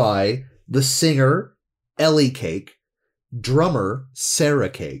 goes by the singer Ellie Cake, drummer Sarah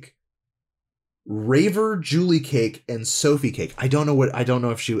Cake, Raver Julie Cake, and Sophie Cake. I don't know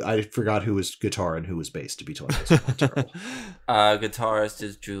if I forgot who was guitar and who was bass, to be totally honest. I'm terrible. Guitarist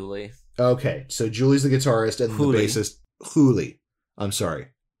is Julie. Okay, so Julie's the guitarist and Hooli. the bassist Hooli. I'm sorry.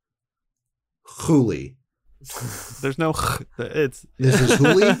 Hooli. There's no. It's This is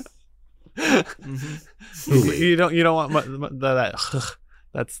Hooli? Mm-hmm. Hooli. you don't want that.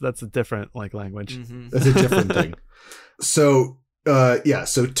 That's a different like language. Mm-hmm. That's a different thing. So, so Did you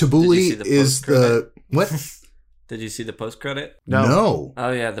see Tabbouleh the is the... post-credit? What? Did you see the post credit? No.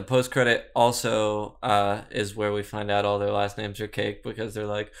 Oh yeah, the post credit also is where we find out all their last names are Cake, because they're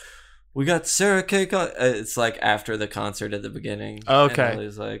like, we got Sarah Cake on. It's like after the concert at the beginning. Okay. And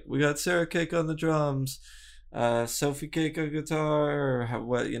Ellie's like, we got Sarah Cake on the drums, Sophie Cake on guitar, or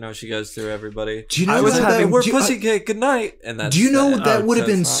what? She goes through everybody. Do you know I was that having- We're do you- Pussy Cake. Good night. And that's Do you know that. that would have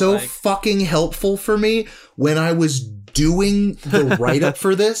So been it's not so like- fucking helpful for me when I was doing the write-up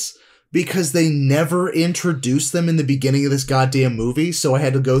for this? Because they never introduced them in the beginning of this goddamn movie, so I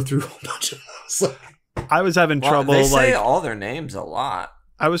had to go through a whole bunch of those. I was having Well, trouble they say like all their names a lot.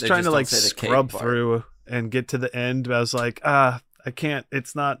 I was they trying just to don't like say the Cake scrub part. through and get to the end, but I was like, I can't.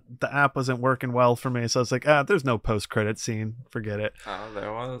 It's not, the app wasn't working well for me, so I was like, there's no post credit scene. Forget it. Oh,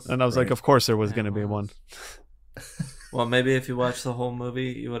 there was. And I was like, Right. of course there was There going to be one. Well, maybe if you watched the whole movie,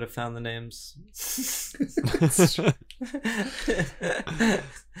 you would have found the names.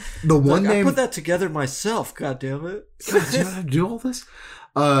 The one I name... put that together myself. God damn it! God, do you know how to do all this?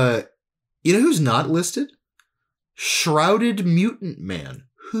 You know who's not listed? Shrouded Mutant Man.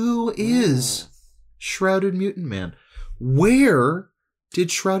 Who is Shrouded Mutant Man? Where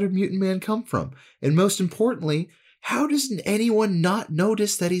did Shrouded Mutant Man come from? And most importantly, how does anyone not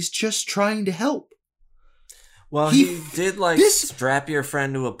notice that he's just trying to help? Well, he did strap your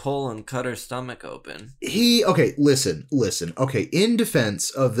friend to a pole and cut her stomach open. Okay, listen. Okay, in defense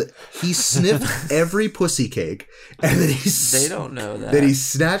of he sniffed every pussy cake, and then they don't know that. Then he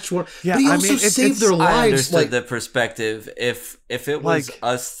snatched one. Yeah, but he also saved their lives. I understood the perspective. If it was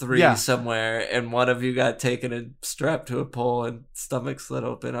us three somewhere, and one of you got taken and strapped to a pole and stomach slit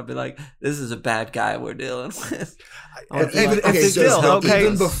open, I'd be like, "This is a bad guy we're dealing with."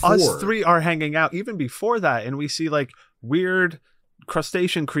 Even before us three are hanging out, even before that, and we see like weird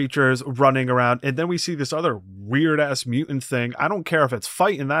crustacean creatures running around, and then we see this other weird ass mutant thing. I don't care if it's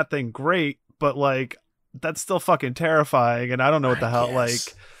fighting that thing, great, but like that's still fucking terrifying, and I don't know what the hell. Like,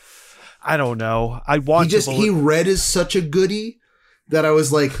 I don't know. I want he read as such a goodie that I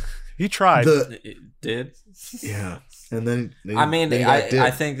was like, he tried. It did. Yeah. And then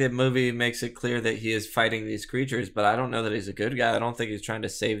I think the movie makes it clear that he is fighting these creatures, but I don't know that he's a good guy. I don't think he's trying to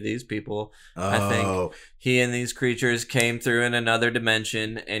save these people. I think he and these creatures came through in another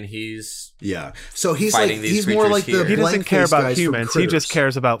dimension, and he's So he's fighting like these he's more like here. the he doesn't care about humans. He just Critters.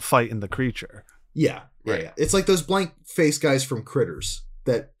 cares about fighting the creature. Yeah. It's like those blank face guys from Critters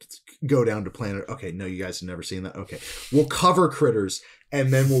that go down to planet. Okay, no, you guys have never seen that. Okay, we'll cover Critters,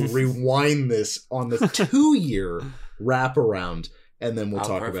 and then we'll rewind this on the 2-year wrap around, and then we'll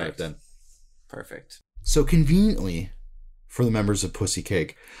talk about it then. Perfect. So conveniently for the members of Pussy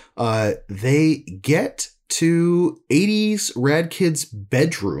Cake, they get to 80s Rad Kid's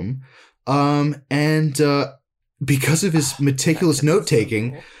bedroom, and because of his meticulous note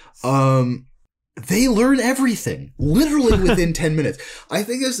taking, they learn everything literally within 10 minutes. I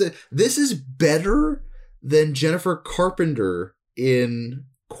think this is better than Jennifer Carpenter in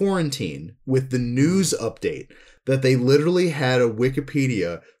Quarantine with the news update, that they literally had a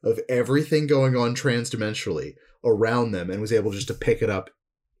Wikipedia of everything going on transdimensionally around them and was able just to pick it up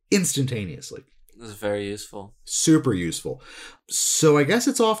instantaneously. This is very useful. Super useful. So I guess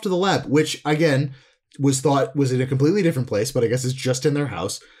it's off to the lab, which again was in a completely different place, but I guess it's just in their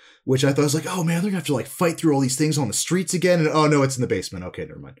house, which I thought was like, oh man, they're gonna have to like fight through all these things on the streets again. And oh no, it's in the basement. Okay,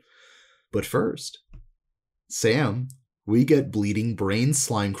 never mind. But first, Sam, we get bleeding brain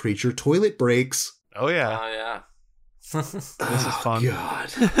slime creature toilet breaks. Oh yeah. Oh yeah. This is fun.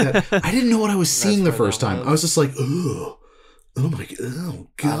 God. I didn't know what I was seeing the first time. I was just like, oh my god. Oh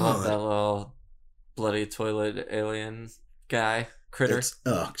god. I love that little bloody toilet alien guy critter.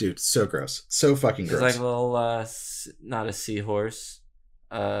 Dude, so gross. So fucking gross. It's like a little not a seahorse.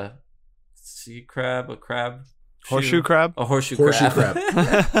 Sea crab, a crab. Horseshoe crab? A horseshoe crab.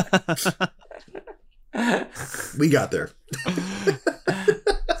 We got there.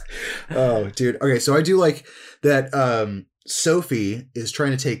 Oh, dude. Okay, so I do like that Sophie is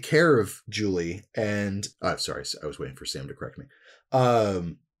trying to take care of Julie, and sorry, I was waiting for Sam to correct me.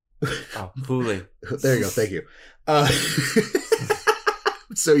 Julie. There you go. Thank you. I'm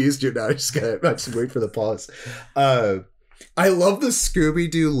so used to it now. I just wait for the pause. I love the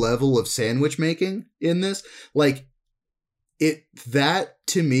Scooby-Doo level of sandwich making in this. Like, that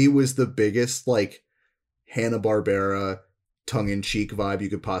to me was the biggest like Hanna-Barbera tongue-in-cheek vibe you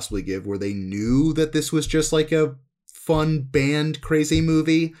could possibly give, where they knew that this was just like a fun band crazy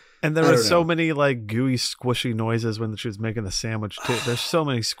movie. And there were so many like gooey squishy noises when she was making the sandwich too. There's so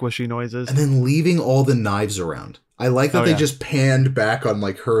many squishy noises. And then leaving all the knives around. I like that they just panned back on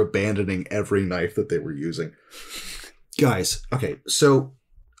like her abandoning every knife that they were using. Guys, okay, so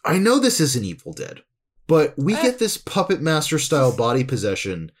I know this isn't Evil Dead, but we get this Puppet Master style body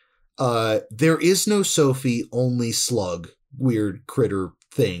possession. There is no Sophie, only Slug, weird critter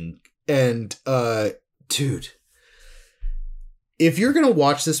thing. And dude, if you're gonna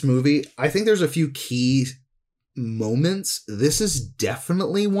watch this movie, I think there's a few key moments. This is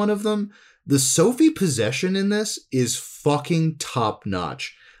definitely one of them. The Sophie possession in this is fucking top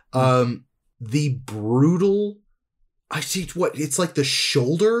notch. The brutal, I see what it's like. The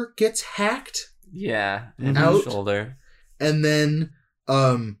shoulder gets hacked. Yeah, out shoulder, and then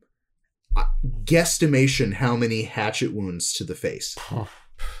guesstimation how many hatchet wounds to the face. I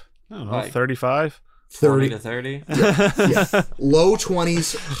don't know, 35? 30 to 30? Yeah. Low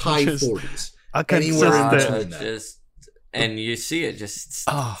 20s, high 40s. Anywhere in between that. And you see it just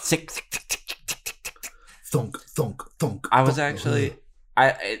thunk, thunk, thunk. I was actually...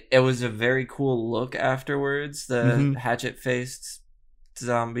 It was a very cool look afterwards, the hatchet-faced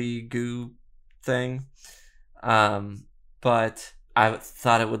zombie goo thing. But I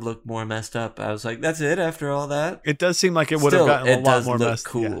thought it would look more messed up. I was like, that's it after all that? It does seem like it would have gotten a lot more messed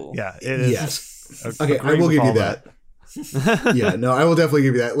up. Cool. Yeah, it is. Yes. Okay, I will give you that. Yeah, no, I will definitely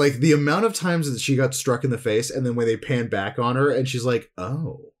give you that. Like, the amount of times that she got struck in the face, and then when they pan back on her, and she's like,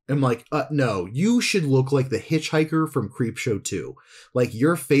 oh. I'm like, no, you should look like the hitchhiker from Creepshow 2. Like,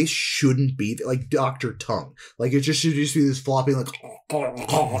 your face shouldn't be like Dr. Tongue. Like, it should just be this flopping, like...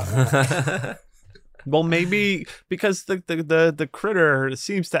 Well, maybe because the critter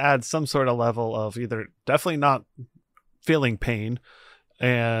seems to add some sort of level of either definitely not feeling pain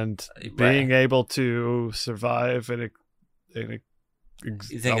and being able to survive in a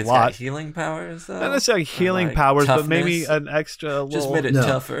you think it's lot. got healing powers, though? Not necessarily healing like powers, toughness? but maybe an extra little... Just made it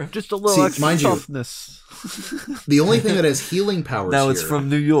tougher. Just a little extra mind toughness. The only thing that has healing powers Now here... it's from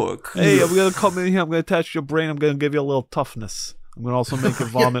New York. Hey, I'm going to come in here. I'm going to attach your brain. I'm going to give you a little toughness. I'm going to also make you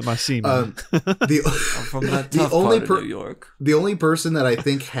vomit my semen. I'm from that tough part of New York. The only person that I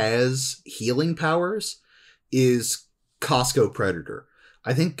think has healing powers is Costco Predator.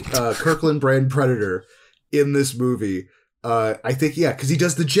 I think Kirkland brand Predator in this movie... I think, because he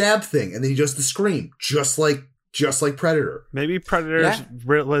does the jab thing and then he does the scream, just like Predator. Maybe Predator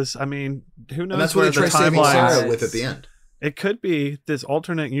was, I mean, who knows? And that's what he tries saving Sarah with at the end. It could be this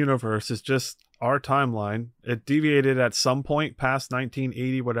alternate universe is just our timeline. It deviated at some point past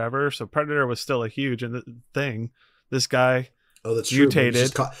 1980, whatever. So Predator was still a huge thing. This guy that's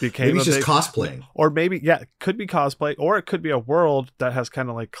mutated, true. became maybe he's just cosplaying. Or maybe, it could be cosplay, or it could be a world that has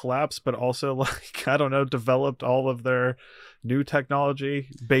kind of like collapsed, but also like, I don't know, developed all of their new technology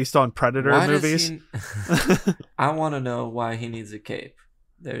based on Predator movies. I want to know why he needs a cape.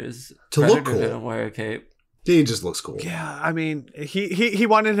 There's to Predator look cool. Didn't wear a cape. He just looks cool. Yeah, I mean, he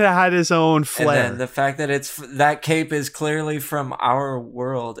wanted to have his own flair. And then the fact that that cape is clearly from our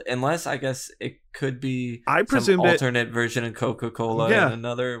world, unless I guess it could be some alternate version of Coca-Cola in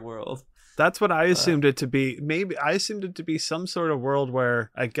another world. That's what I assumed it to be. Maybe I assumed it to be some sort of world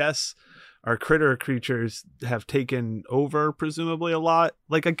where I guess our critter creatures have taken over, presumably a lot.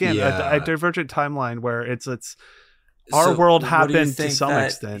 Like again, a divergent timeline where it's. Our world happened to some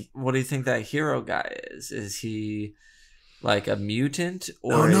extent. What do you think that hero guy is? Is he like a mutant?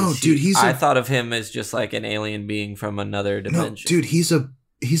 Or no, dude. I thought of him as just like an alien being from another dimension. No, dude. He's a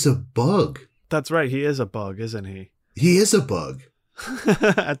bug. That's right. He is a bug, isn't he? He is a bug.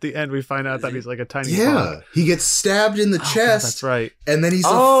 At the end, we find out that he's like a tiny bug. He gets stabbed in the chest. God, that's right. And then he's a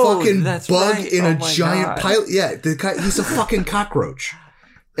fucking bug in a God. giant pilot. Yeah, he's a fucking cockroach.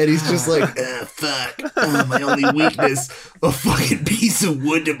 And he's just like, fuck, my only weakness, a fucking piece of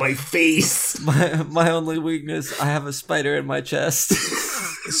wood to my face. My only weakness, I have a spider in my chest.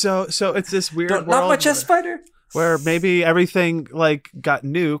 So it's this weird world. Not my chest spider. Where maybe everything like got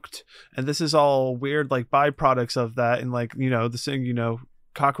nuked, and this is all weird like byproducts of that, and like, you know, the thing,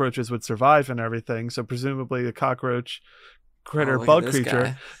 cockroaches would survive and everything. So presumably the cockroach critter bug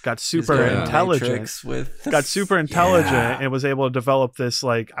creature got super intelligent and was able to develop this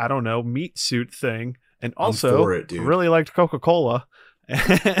like, I don't know, meat suit thing, and also really liked Coca-Cola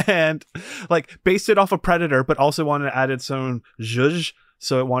and like based it off a Predator, but also wanted to add its own zhuzh,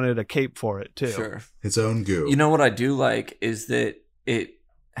 so it wanted a cape for it too. Sure. Its own goo. You know what I do like is that it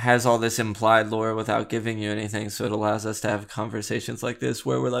has all this implied lore without giving you anything, so it allows us to have conversations like this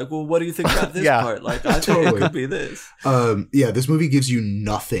where we're like, well, what do you think about this part? Like, I think it could be this. This movie gives you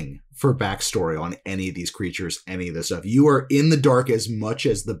nothing for backstory on any of these creatures, any of this stuff. You are in the dark as much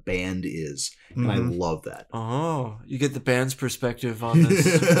as the band is, and I love that. Oh, you get the band's perspective on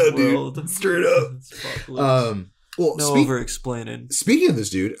this world. Dude, straight up. Well, over-explaining. Speaking of this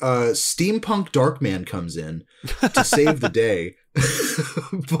dude, Steampunk Darkman comes in to save the day.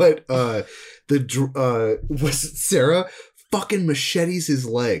 But was it Sarah fucking machetes his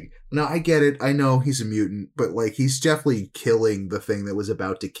leg. Now I get it, I know he's a mutant, but like he's definitely killing the thing that was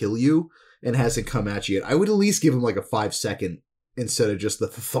about to kill you and hasn't come at you yet. I would at least give him like a 5-second instead of just the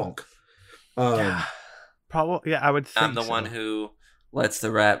thunk. Probably, I would think I'm the one who lets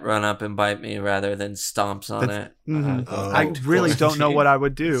the rat run up and bite me rather than stomps on it. I really don't know what I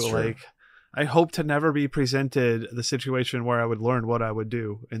would do. Like, I hope to never be presented the situation where I would learn what I would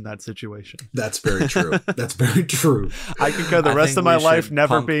do in that situation. That's very true. That's very true. I could go the rest of my life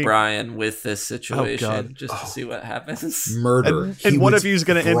never being Brian with this situation just to see what happens. Murder. And one of you is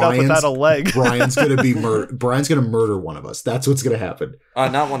going to end up without a leg. Brian's going to be Brian's going to murder one of us. That's what's going to happen.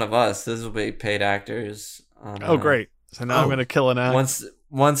 Not one of us. This will be paid actors. Great. So now I'm going to kill an act.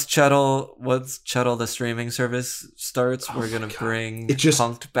 Once Chuddle the streaming service starts, we're gonna bring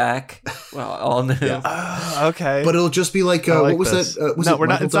Punked back. Well, all new. Okay, but it'll just be like, what was this. That? We're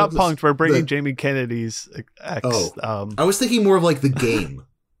not. It's not Punked. We're bringing Jamie Kennedy's ex. I was thinking more of like The Game.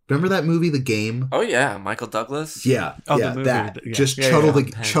 Remember that movie, The Game? Oh yeah, Michael Douglas. Yeah, the movie, that. Just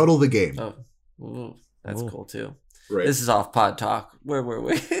Chuddle the Game. Oh, that's cool too. Right. This is off Pod Talk. Where were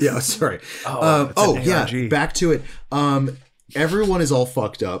we? Yeah, sorry. Back to it. everyone is all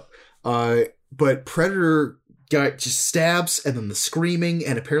fucked up. But Predator guy just stabs, and then the screaming,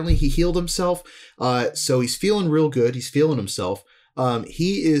 and apparently he healed himself. So he's feeling real good. He's feeling himself.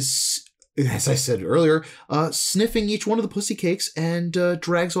 He is, as I said earlier, sniffing each one of the pussy cakes and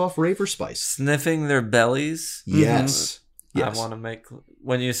drags off Raver Spice. Sniffing their bellies? Yes. Yes. I want to make,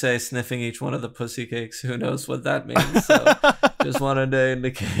 when you say sniffing each one of the pussy cakes, who knows what that means? So just wanted to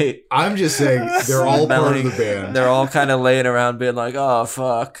indicate. I'm just saying they're all part of the band. They're all kind of laying around being like, oh,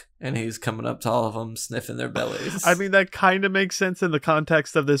 fuck. And he's coming up to all of them, sniffing their bellies. I mean, that kind of makes sense in the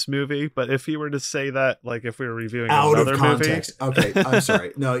context of this movie, but if he were to say that, like if we were reviewing out another of context. Okay, I'm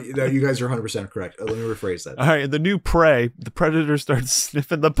sorry. No, you guys are 100% correct. Let me rephrase that. All right, in the new Prey, the Predator starts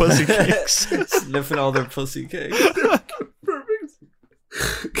sniffing the pussy cakes. Sniffing all their pussy cakes.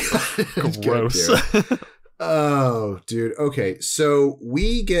 Gross. Oh, dude. Okay, so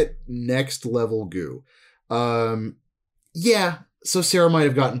we get next level goo. Yeah. So Sarah might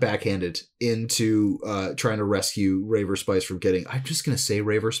have gotten backhanded into trying to rescue Raver Spice from getting... I'm just going to say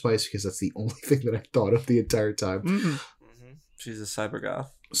Raver Spice because that's the only thing that I thought of the entire time. Mm-hmm. She's a cyber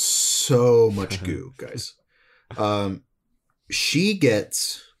goth. So much goo, guys. She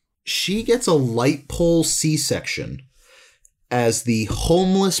gets a light pole C-section as the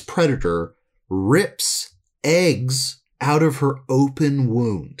homeless Predator rips eggs out of her open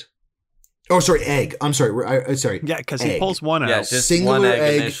wound. Oh, sorry, egg. I'm sorry. Sorry. Yeah, because he pulls one out. Yeah, just singular one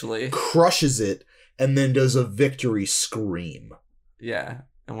egg initially. Crushes it, and then does a victory scream. Yeah,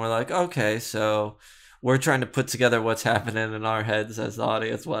 and we're like, okay, so we're trying to put together what's happening in our heads as the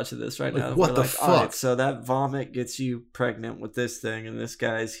audience watching this right now. What we're the like, fuck? all right, so that vomit gets you pregnant with this thing, and this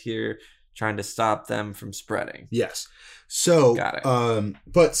guy's here trying to stop them from spreading. Yes. So, got it.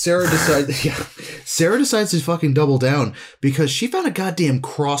 But Sarah decides to fucking double down because she found a goddamn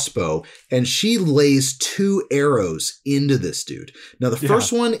crossbow and she lays 2 arrows into this dude. Now, the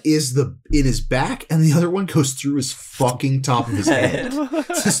first one is in his back and the other one goes through his fucking top of his head.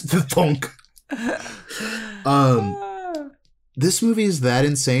 Just the thunk. This movie is that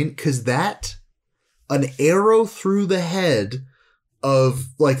insane because an arrow through the head of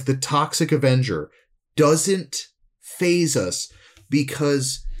like the Toxic Avenger doesn't phase us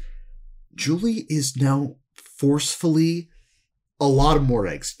because Julie is now forcefully a lot of more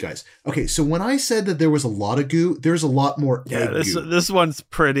eggs, guys. Okay, so when I said that there was a lot of goo, there's a lot more egg goo. This one's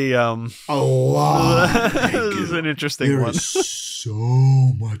pretty a lot. This is an interesting there one. Is so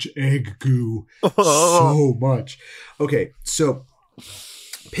much egg goo. So much. Okay, so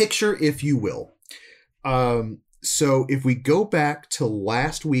picture, if you will. So if we go back to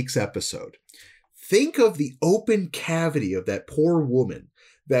last week's episode, think of the open cavity of that poor woman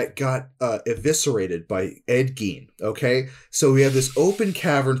that got eviscerated by Ed Gein, okay? So we have this open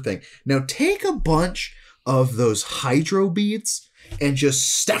cavern thing. Now take a bunch of those hydro beads and just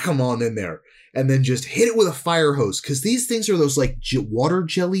stack them on in there and then just hit it with a fire hose because these things are those like water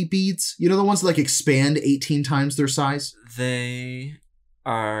jelly beads. You know, the ones that like expand 18 times their size? They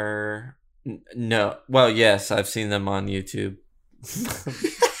are... No. Well, yes, I've seen them on YouTube.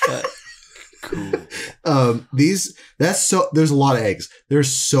 But cool. There's a lot of eggs.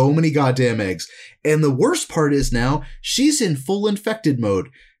 There's so many goddamn eggs. And the worst part is now she's in full infected mode.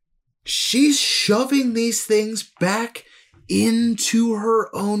 She's shoving these things back into her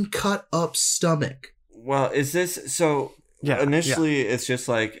own cut up stomach. Well, is this so? Yeah. Initially, it's just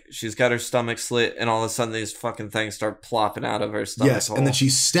like she's got her stomach slit, and all of a sudden, these fucking things start plopping out of her stomach. Yes, and then she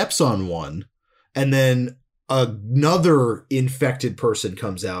steps on one, and then another infected person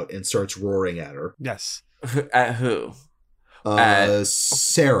comes out and starts roaring at her. Yes. At who?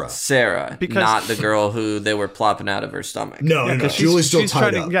 Sarah. Sarah, because not the girl who they were plopping out of her stomach. No. Julie's still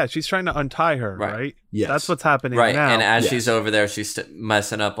tied up. Yeah, she's trying to untie her, right? Yes. That's what's happening right. now. And as she's over there, she's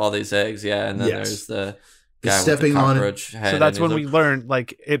messing up all these eggs, and then there's the guy stepping with the on cockroach head. So that's when we learned,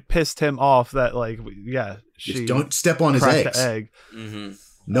 like, it pissed him off that, like, she just don't step on his eggs. The egg. Mm-hmm.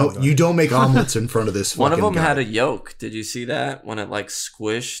 No, you don't make omelets in front of this fucking One of them guy. had a yolk. Did you see that when it like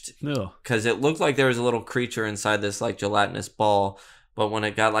squished? No. Because it looked like there was a little creature inside this like gelatinous ball, but when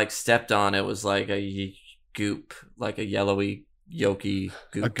it got like stepped on, it was like a goop, like a yellowy, yolky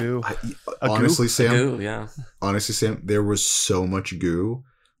goop. A goo. Honestly, Sam. A goo, yeah. Honestly, Sam, there was so much goo,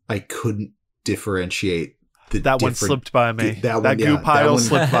 I couldn't differentiate. That one slipped by me. That goo pile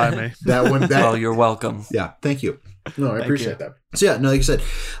slipped by me. Well, you're welcome. Yeah, thank you. No, I appreciate that. So yeah, no, like you said,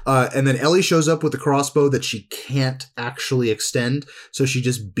 and then Ellie shows up with a crossbow that she can't actually extend, so she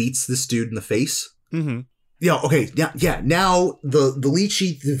just beats this dude in the face. Mm-hmm. Yeah. Okay. Yeah. Now the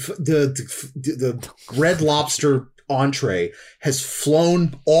lychee, the Red Lobster entree has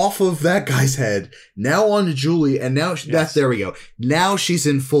flown off of that guy's head, now onto Julie, and now there we go. Now she's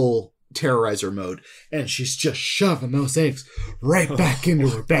in full terrorizer mode, and she's just shoving those eggs right back into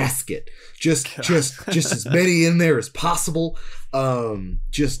her basket. Just as many in there as possible.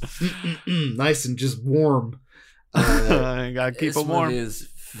 Just nice and just warm. Gotta keep it warm. Movie is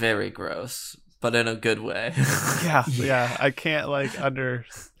very gross, but in a good way. yeah. I can't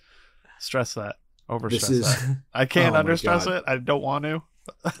stress that. Overstress that. I can't understress it. I don't want to.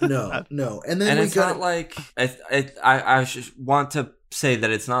 No. And then it's not like I want to say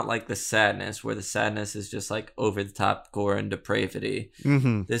that it's not like the sadness, where the sadness is just like over the top gore and depravity.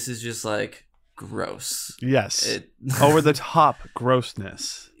 Mm-hmm. This is just like gross. Yes. Over the top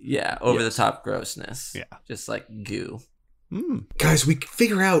grossness. Yeah, over the top grossness. Yeah. Just like goo. Guys, we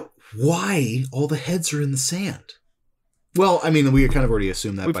figure out why all the heads are in the sand. Well, I mean, we kind of already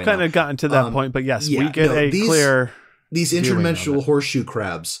assumed that. We've kind of gotten to that point, but yes, we get clear. These interdimensional horseshoe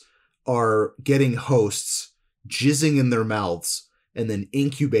crabs are getting hosts, jizzing in their mouths, and then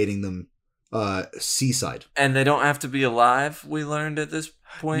incubating them seaside. And they don't have to be alive, we learned at this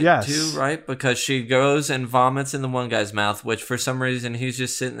point, too, right? Because she goes and vomits in the one guy's mouth, which for some reason he's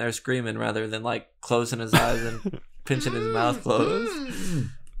just sitting there screaming rather than like closing his eyes and pinching his mouth closed.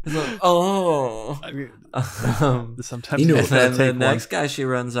 He's like, oh. I mean, sometimes and then the next guy she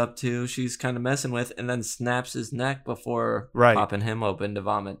runs up to, she's kind of messing with, and then snaps his neck before popping him open to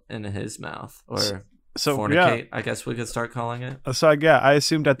vomit into his mouth. Or fornicate, I guess we could start calling it. So I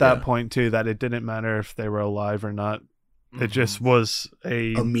assumed at that point, too, that it didn't matter if they were alive or not. It just was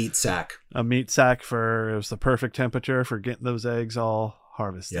a meat sack. A meat sack it was the perfect temperature for getting those eggs all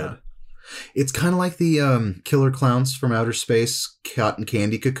harvested. Yeah. It's kind of like the killer clowns from outer space, cotton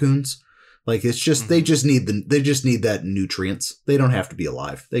candy cocoons. Like it's just they just need that nutrients. They don't have to be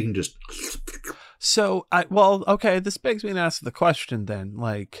alive. They can just. So this begs me to ask the question then.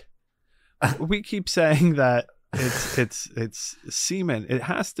 Like, we keep saying that it's semen. It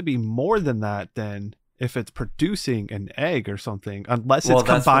has to be more than that then. If it's producing an egg or something, unless it's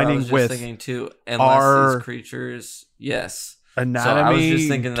combining with thinking too. Unless these creatures, yes. Anatomy. So I was just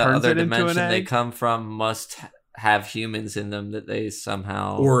thinking the other dimension they come from must have humans in them that they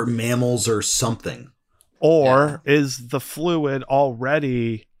somehow, or mammals or something. Or is the fluid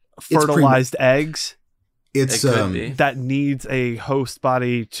already fertilized eggs? It could be. That needs a host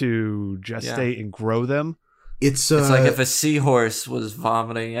body to gestate and grow them. It's like if a seahorse was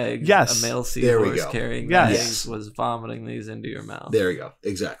vomiting eggs. Yes. A male seahorse carrying eggs was vomiting these into your mouth. There you go.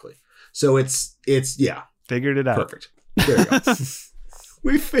 Exactly. So it's figured it out. Perfect. There you go.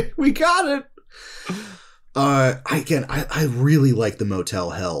 we got it. I really like the Motel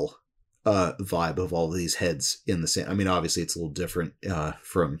Hell vibe of all of these heads in the sand. I mean, obviously it's a little different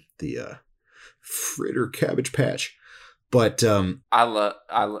from the Fritter Cabbage Patch, but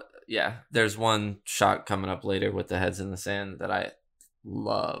yeah, there's one shot coming up later with the heads in the sand that I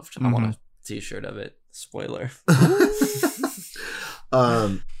loved. I want a t-shirt of it. Spoiler.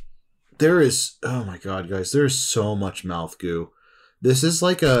 There is, oh my god, guys, there's so much mouth goo. This is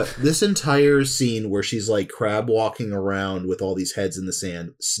like this entire scene where she's like crab walking around with all these heads in the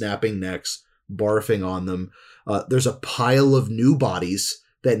sand, snapping necks, barfing on them. There's a pile of new bodies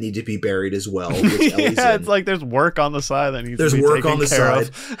that need to be buried as well. It's like there's work on the side that needs to be taken care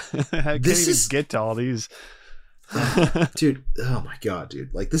of. I can't even get to all these. Dude, oh my god,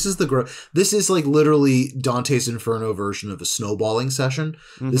 dude. Like this is this is like literally Dante's Inferno version of a snowballing session.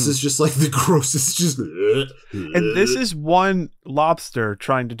 This is just like the grossest and this is one lobster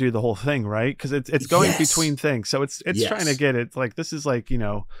trying to do the whole thing, right? Because it's going between things. So it's trying to get it like this is like,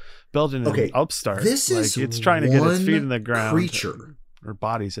 building an upstart. This is it's trying to get its feet in the ground. Creature. Or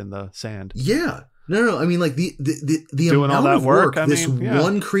bodies in the sand. Yeah. No. I mean, like the doing amount all that of work this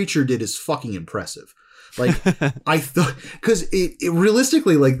one creature did is fucking impressive. Like I thought, because it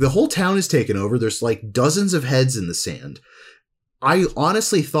realistically, like the whole town is taken over. There's like dozens of heads in the sand. I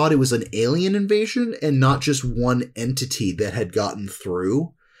honestly thought it was an alien invasion and not just one entity that had gotten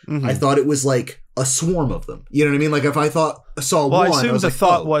through. I thought it was like a swarm of them. You know what I mean? Like if I saw one, I assumed was the like,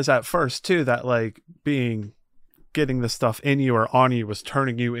 thought was at first too that like getting the stuff in you or on you was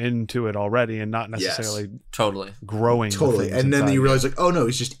turning you into it already and not necessarily totally growing. Totally. And then you realize like, oh no,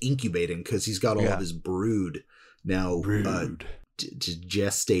 he's just incubating because he's got all of his brood now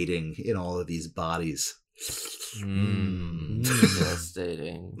gestating in all of these bodies. Gestating.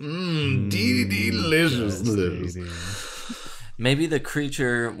 Delicious. Maybe the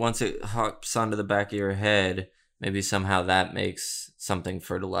creature, once it hops onto the back of your head, maybe somehow that makes something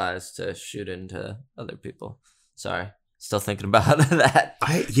fertilized to shoot into other people. Sorry. Still thinking about that.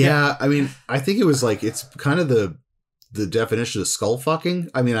 I mean, I think it was like, it's kind of the definition of skull fucking?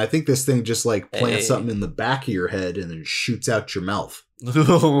 I mean, I think this thing just like plants something in the back of your head and then shoots out your mouth.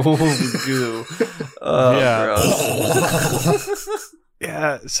 Goo. Oh, Yeah. gross.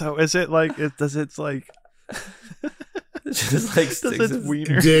 Yeah. So is it like does it's like Just like does sticks its its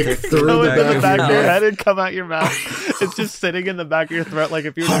wiener Dick through go the into the back back of your mouth. head and come out your mouth? It's just sitting in the back of your throat. Like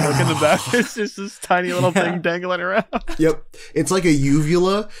if you were to look in the back, it's just this tiny little thing dangling around. Yep. It's like a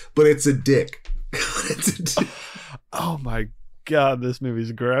uvula, but it's a dick. It's a dick. Oh my god, this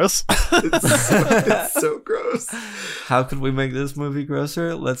movie's gross. It's so gross. How could we make this movie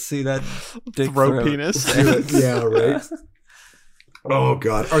grosser? Let's see that dick Throat penis. Yeah, right. Oh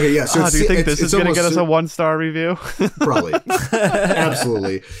god. Okay, yeah. So do you think this is going to get us a a 1-star review? probably?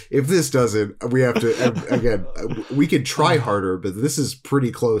 Absolutely. If this doesn't, we have to again. We could try harder, but this is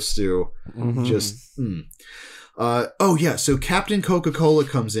pretty close to just. Oh yeah. So Captain Coca-Cola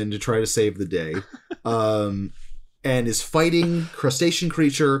comes in to try to save the day, and is fighting crustacean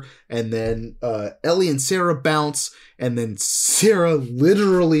creature, and then Ellie and Sarah bounce, and then Sarah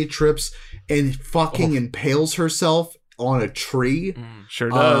literally trips and fucking impales herself on a tree. Sure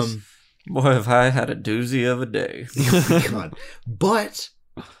does. Boy, if I had a doozy of a day. God. But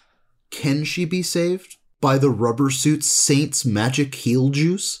can she be saved by the rubber suit saint's magic heal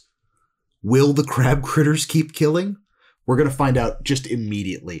juice? Will the crab critters keep killing? We're going to find out just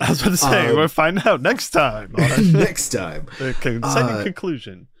immediately. I was about to say, we'll find out next time. Next time. The second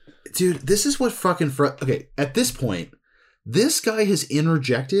conclusion. Dude, this is what fucking... okay, at this point, this guy has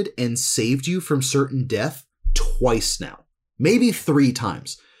interjected and saved you from certain death twice now. Maybe 3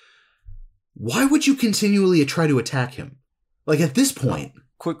 times. Why would you continually try to attack him? Like, at this point...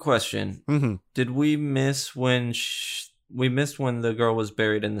 Quick question. Mm-hmm. Did we miss when we missed when the girl was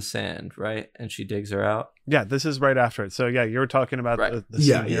buried in the sand, right? And she digs her out? Yeah, this is right after it. So yeah, you were talking about Right. the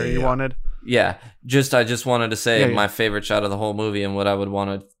scene here you wanted. Yeah. I just wanted to say Yeah. my favorite shot of the whole movie and what I would want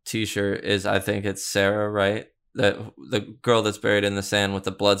a t-shirt is I think it's Sarah, right? The girl that's buried in the sand with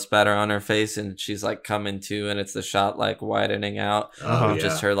the blood spatter on her face and she's like coming to and it's the shot like widening out. Oh,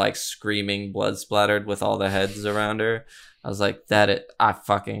 Just her like screaming blood splattered with all the heads around her. I was like, I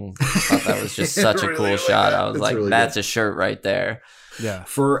fucking thought that was just such a Really, cool really shot. good. I was It's like, really that's good. a shirt right there. Yeah.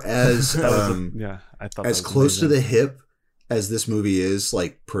 For as... Yeah, I thought as that was close to amazing. the hip as this movie is,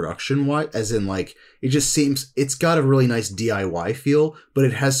 like, production wise, as in, like, it just seems it's got a really nice DIY feel, but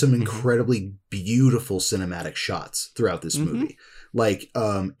it has some incredibly beautiful cinematic shots throughout this movie. Like,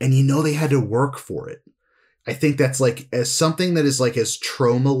 and they had to work for it. I think that's like as something that is like as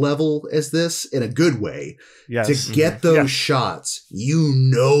trauma level as this in a good way. Yes. To get those Yeah. shots,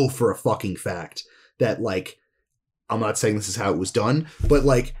 for a fucking fact that, like, I'm not saying this is how it was done, but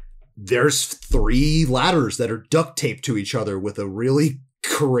like there's 3 ladders that are duct taped to each other with a really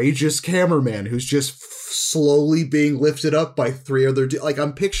courageous cameraman who's just slowly being lifted up by 3 other like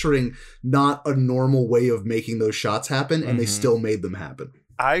I'm picturing not a normal way of making those shots happen, and they still made them happen.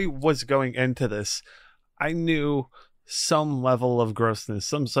 I was going into this, I knew some level of grossness,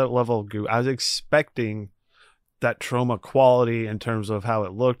 some sort of level of goo. I was expecting that trauma quality in terms of how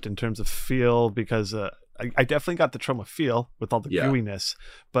it looked, in terms of feel, because I definitely got the trauma feel with all the gooiness.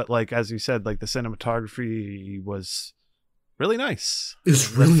 But like, as you said, like the cinematography was really nice. It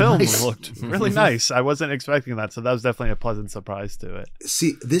was really the film nice. looked really nice. I wasn't expecting that. So that was definitely a pleasant surprise to it.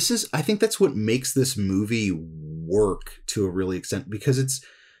 See, I think that's what makes this movie work to a really extent, because it's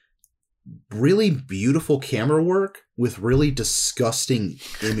really beautiful camera work with really disgusting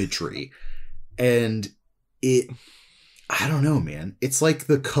imagery. And I don't know, man. It's like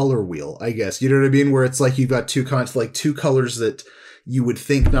the color wheel, I guess. You know what I mean? Where it's like you've got two colors that you would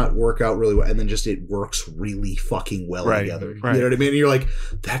think not work out really well, and then just it works really fucking well together. Right. You know what I mean? And you're like,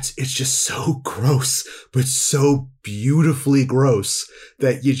 it's just so gross, but so beautifully gross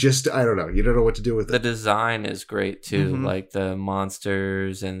that you just, I don't know. You don't know what to do with The it. design is great too, like the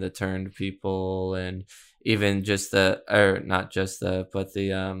monsters and the turned people, and even just the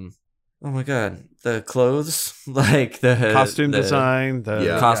oh my god, the clothes, like the Costume design,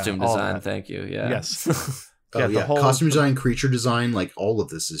 costume all design. that. Thank you. Yeah. Yes. Oh, the whole costume design, creature design, like all of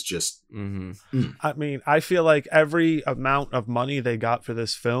this is just I mean, I feel like every amount of money they got for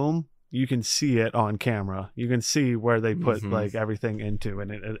this film, you can see it on camera. You can see where they put like everything into,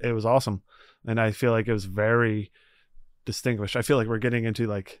 and it was awesome. And I feel like it was very distinguished. I feel like we're getting into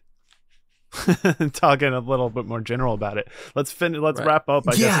like talking a little bit more general about it. Let's wrap up.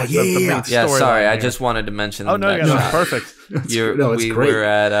 I guess the main Yeah, storyline sorry, I here. just wanted to mention. Oh no, that yeah, shot. perfect. it's We great. were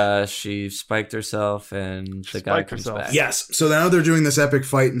at she spiked herself, and the guy Spiked comes herself. back. Yes. So now they're doing this epic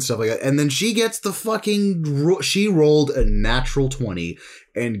fight and stuff like that. And then she gets the fucking... She rolled a natural 20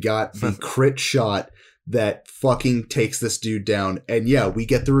 and got the crit shot that fucking takes this dude down. And yeah, we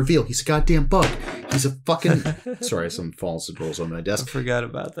get the reveal. He's a goddamn bug. He's a fucking... Sorry, some false rolls on my I desk. forgot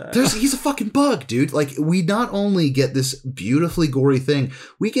about that. He's a fucking bug, dude. Like, we not only get this beautifully gory thing,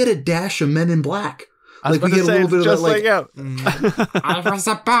 we get a dash of Men in Black. Like, we get a little bit of that, like... I was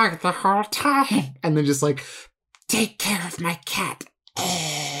a bug the whole time. And then just like, take care of my cat.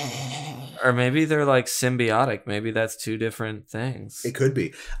 Or maybe they're like symbiotic. Maybe that's two different things. It could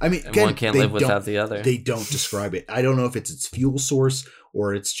be. I mean, And again, one can't live without the other. They don't describe it. I don't know if it's its fuel source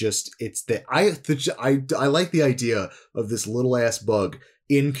or it's that I like the idea of this little ass bug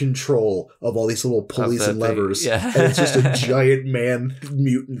in control of all these little pulleys and levers. Yeah. And it's just a giant man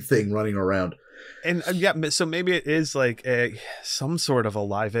mutant thing running around. And yeah, so maybe it is like some sort of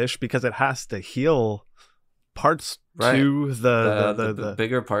alive-ish because it has to heal parts to the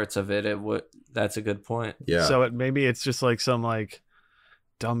bigger parts of it. That's a good point. Yeah. So maybe it's just like some like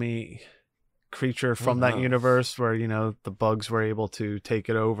dummy creature from that universe where, you know, the bugs were able to take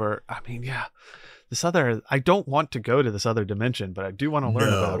it over. I mean, yeah, I don't want to go to this other dimension, but I do want to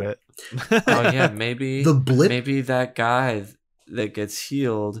learn about it. Oh yeah, maybe the blip. Maybe that guy that gets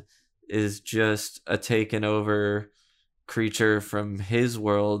healed is just a taken over creature from his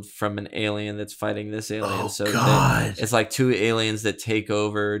world, from an alien that's fighting this alien. God. It's like two aliens that take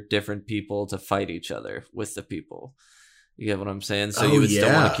over different people to fight each other with the people. You get what I'm saying? So you would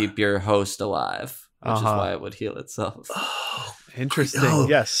still want to keep your host alive, which is why it would heal itself. Oh, interesting. Oh,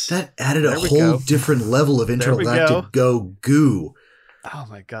 yes. That added a whole different level of intergalactic goo. Oh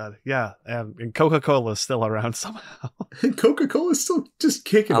my God. Yeah. And Coca-Cola is still around somehow. And Coca-Cola is still just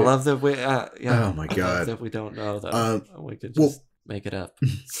kicking I it. love that we, oh my God. that we don't know that. We could just make it up.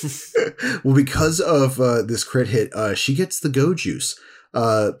 Well, because of this crit hit, she gets the go juice.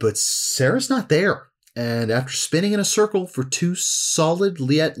 But Sarah's not there. And after spinning in a circle for 2 solid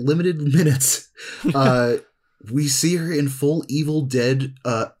yet limited minutes, we see her in full Evil Dead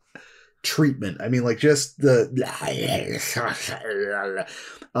treatment. I mean, like, just the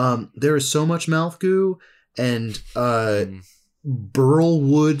there is so much mouth goo and burl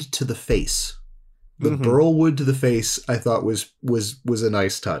wood to the face. The burl wood to the face I thought was a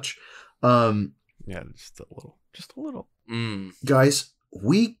nice touch. Yeah, just a little. Guys,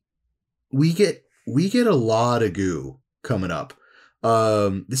 we get a lot of goo coming up.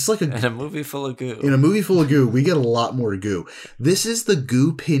 This is like in a movie full of goo. In a movie full of goo, we get a lot more goo. This is the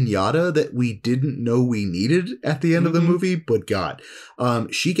goo pinata that we didn't know we needed at the end of the movie, but God.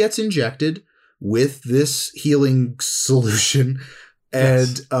 She gets injected with this healing solution,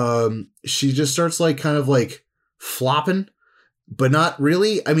 and she just starts like kind of like flopping, but not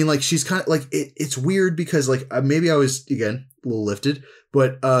really. I mean, like, she's kind of like it's weird because like maybe I was again a little lifted,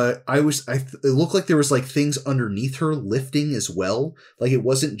 but it looked like there was like things underneath her lifting as well. Like, it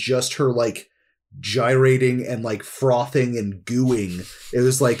wasn't just her like gyrating and like frothing and gooing. It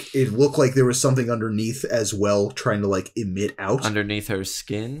was like, it looked like there was something underneath as well trying to like emit out. Underneath her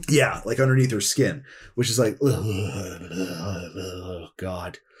skin? Yeah, like underneath her skin, which is like, oh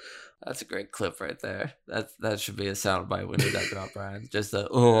God. That's a great clip right there. That should be a soundbite when you drop Brian. Just the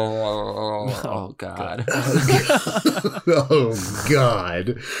oh God. Oh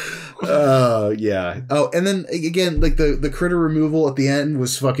God. Yeah. Oh, and then again, like the critter removal at the end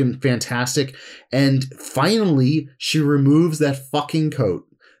was fucking fantastic. And finally, she removes that fucking coat.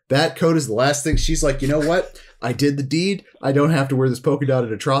 That coat is the last thing. She's like, you know what? I did the deed. I don't have to wear this polka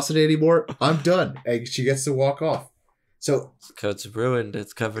dotted atrocity anymore. I'm done. And she gets to walk off. So the coat's ruined.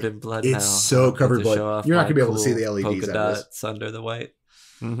 It's covered in blood now. It's so covered in blood. You're not going to be able to see the LEDs polka dots under the white.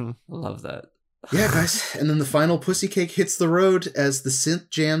 Mm-hmm. I love that. Yeah, guys. And then the final pussy cake hits the road as the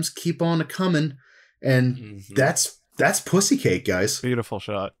synth jams keep on a-coming. And that's pussy cake, guys. Beautiful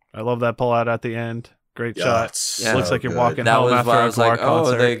shot. I love that pull out at the end. Great shot. So looks like you're good. walking That home was after why I a was like,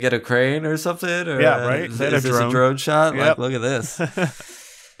 concert. they get a crane or something? Or Yeah, right? They had Is this a drone shot? Yep. Like, look at this.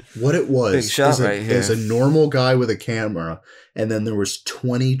 What it was Big shot right here. is a normal guy with a camera, and then there was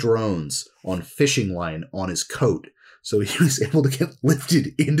 20 drones on fishing line on his coat. So he was able to get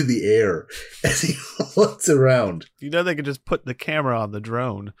lifted into the air as he floats around. You know they could just put the camera on the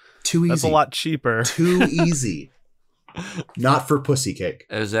drone. Too easy. That's a lot cheaper. Too easy. Not for pussy cake.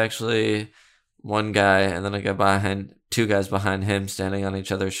 It was actually one guy and then two guys behind him standing on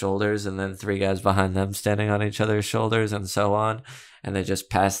each other's shoulders, and then 3 guys behind them standing on each other's shoulders, and so on. And they just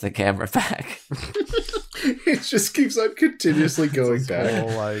pass the camera back. It just keeps on continuously going back.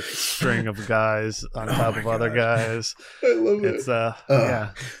 Whole like string of guys on top of other guys. I love it. It's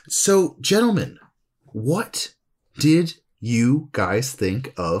yeah. So, gentlemen, what did you guys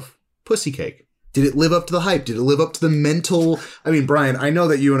think of pussy cake? Did it live up to the hype? Did it live up to the mental? I mean, Brian, I know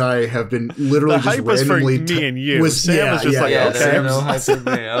that you and I have been literally the just hype was randomly for me and you. Sam was just like, yeah, okay. there was no hype for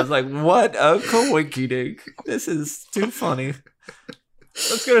me. I was like, what a coinky dink. This is too funny.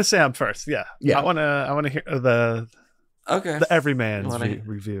 Let's go to Sam first. Yeah. I wanna hear the everyman's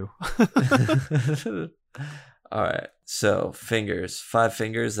review. All right. So 5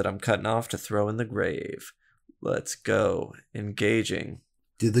 fingers that I'm cutting off to throw in the grave. Let's go. Engaging.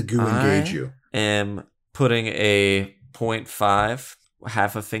 Did the goo engage you? Am putting a 0.5,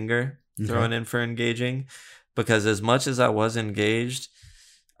 half a finger, thrown in for engaging, because as much as I was engaged,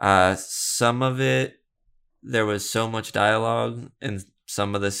 some of it, there was so much dialogue in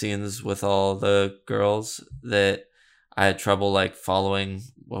some of the scenes with all the girls that I had trouble like following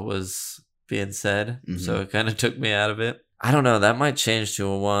what was being said. So it kind of took me out of it. I don't know. That might change to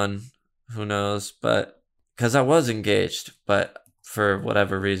a 1. Who knows? But because I was engaged, but for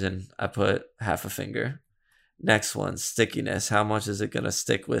whatever reason, I put half a finger. Next one, stickiness. How much is it going to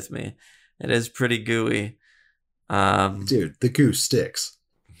stick with me? It is pretty gooey. Dude, the goo sticks.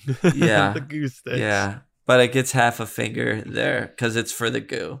 Yeah. The goo sticks. Yeah. But it gets half a finger there because it's for the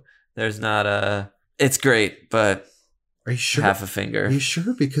goo. There's not a... It's great, but are you sure? Half a finger. Are you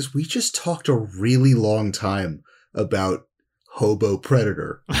sure? Because we just talked a really long time about Hobo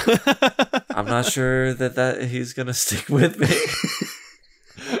Predator. I'm not sure that he's going to stick with me.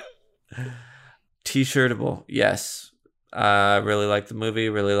 T-shirtable, yes. I really like the movie,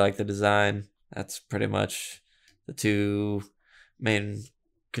 really like the design. That's pretty much the 2 main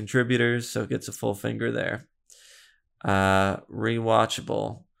contributors, so it gets a full finger there.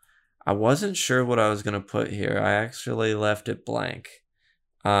 Rewatchable. I wasn't sure what I was going to put here. I actually left it blank.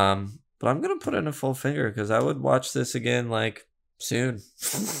 But I'm going to put in a full finger because I would watch this again like soon.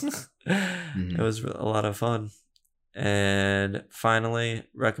 It was a lot of fun. And finally,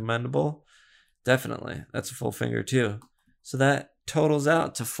 recommendable. Definitely. That's a full finger too. So that totals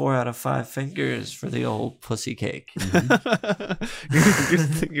out to 4 out of 5 fingers for the old pussy cake.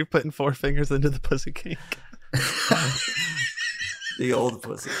 You're putting 4 fingers into the pussy cake. The old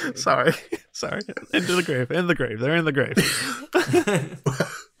pussy cake. Sorry. Into the grave. In the grave. They're in the grave.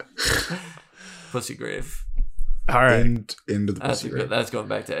 Pussy grave. All right. Into the pussy grave. That's going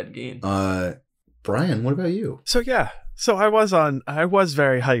back to Ed Gein. Brian, what about you? So I was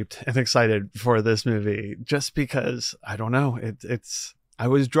very hyped and excited for this movie just because I don't know, I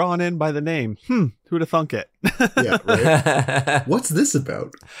was drawn in by the name. Who'd have thunk it? Yeah, right. What's this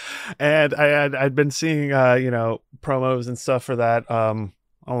about? And I'd been seeing promos and stuff for that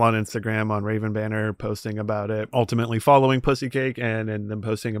all on Instagram, on Raven Banner, posting about it, ultimately following Pussy Cake and then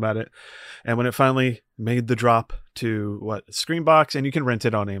posting about it. And when it finally made the drop to Screenbox, and you can rent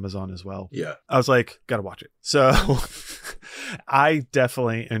it on Amazon as well. Yeah. I was like, gotta watch it. So I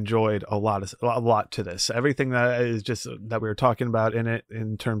definitely enjoyed a lot to this. Everything that is just that we were talking about in it,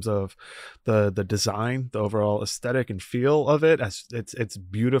 in terms of the design, the overall aesthetic and feel of it, as it's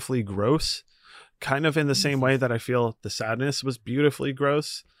beautifully gross. Kind of in the same way that I feel The Sadness was beautifully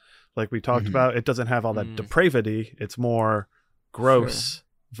gross. Like we talked about, it doesn't have all that depravity. It's more gross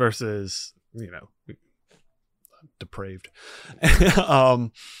versus, depraved.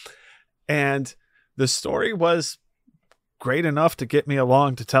 And the story was great enough to get me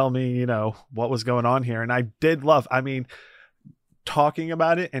along, to tell me, what was going on here. And I did love, talking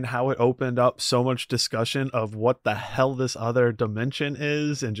about it and how it opened up so much discussion of what the hell this other dimension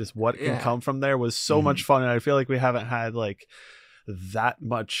is and just what can come from there was so much fun. And I feel like we haven't had like that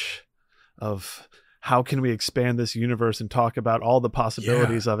much of how can we expand this universe and talk about all the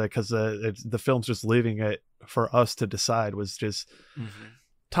possibilities of it, because the film's just leaving it for us to decide was just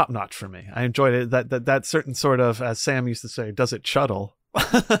top notch for me. I enjoyed it. That certain sort of, as Sam used to say, does it chuddle?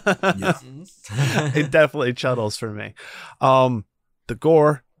 It definitely chuddles for me. The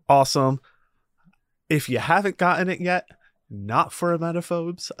gore, awesome. If you haven't gotten it yet, not for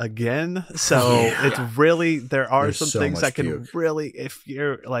emetophobes again. So it's really, there's some things that can really, if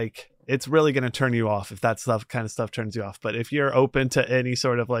you're like, it's really going to turn you off if that kind of stuff turns you off. But if you're open to any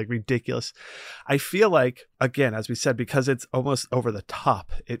sort of like ridiculous, I feel like, again, as we said, because it's almost over the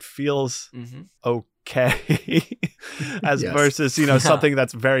top, it feels okay versus, something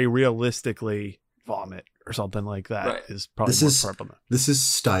that's very realistically vomit or something like that is probably more prevalent. This is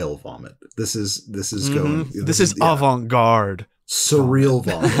style vomit. This is going. This is avant-garde. Surreal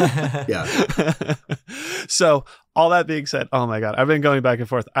vomit. Yeah. So all that being said, oh my God, I've been going back and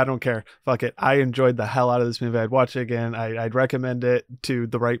forth. I don't care. Fuck it. I enjoyed the hell out of this movie. I'd watch it again. I'd recommend it to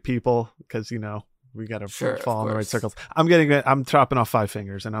the right people because, we got to fall in the right circles. I'm chopping off 5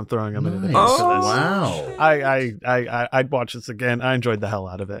 fingers and I'm throwing them into the mix for this. Wow. I'd watch this again. I enjoyed the hell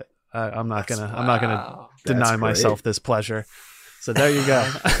out of it. I'm not gonna deny That's myself great. this pleasure. So there you go.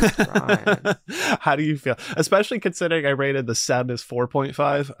 Right. How do you feel? Especially considering I rated The Sadness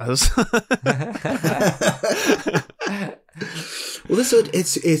 4.5. Well,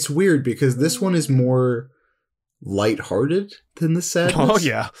 it's weird because this one is more lighthearted than The Sadness. Oh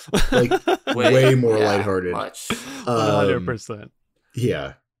yeah, Like way more lighthearted. Much. 100%.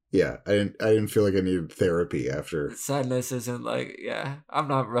 Yeah. I didn't feel like I needed therapy after. Sadness isn't like, I'm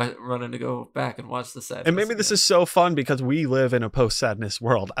not running to go back and watch the Sadness. And maybe this is so fun because we live in a post-sadness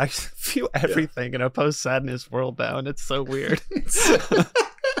world. I feel everything in a post-sadness world now, and it's so weird.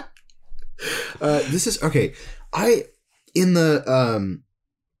 This is okay. In the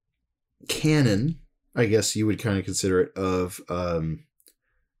canon, I guess you would kind of consider it, of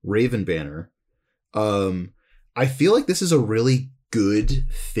Raven Banner. I feel like this is a really good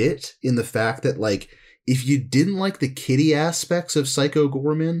fit in the fact that, like, if you didn't like the kiddie aspects of Psycho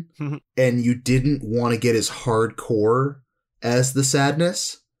Goreman and you didn't want to get as hardcore as the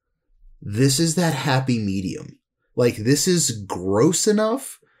Sadness, this is that happy medium. Like, this is gross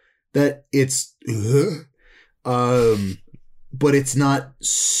enough that it's but it's not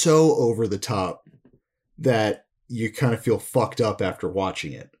so over the top that you kind of feel fucked up after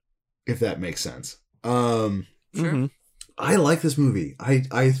watching it, if that makes sense. Sure. Mm-hmm. I like this movie.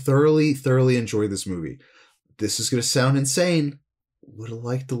 I thoroughly enjoy this movie. This is going to sound insane. Would have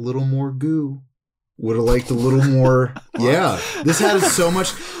liked a little more goo. Would have liked a little more. Yeah. This had so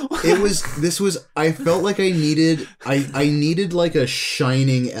much. I felt like I needed like a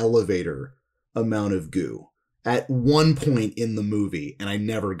Shining elevator amount of goo at one point in the movie, and I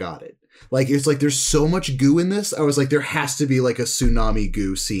never got it. Like, it's like there's so much goo in this. I was like, there has to be like a tsunami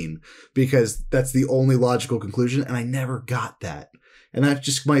goo scene because that's the only logical conclusion, and I never got that. And that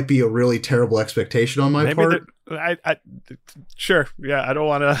just might be a really terrible expectation on my part. Sure. Yeah, I don't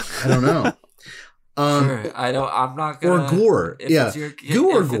want to. I don't know. Sure. I'm not gonna. Or gore. If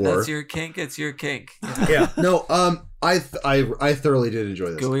Goo or gore. That's your kink. It's your kink. Yeah. No. I thoroughly did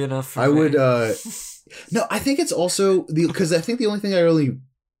enjoy this. Gooey enough for I me. would. No, I think it's also because I think the only thing I really.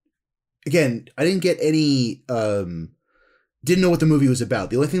 Again, I didn't get any, didn't know what the movie was about.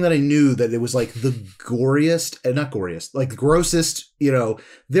 The only thing that I knew that it was like the not goriest, like grossest,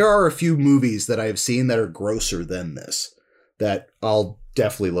 there are a few movies that I have seen that are grosser than this that I'll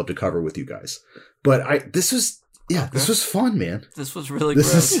definitely love to cover with you guys. But this was fun, man. This was really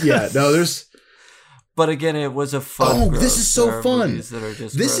gross. But again, it was a fun. Oh, gross. this is so fun. This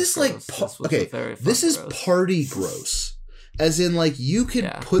is like, this is party gross. As in, like, you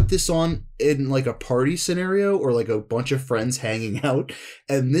could put this on in, like, a party scenario or, like, a bunch of friends hanging out,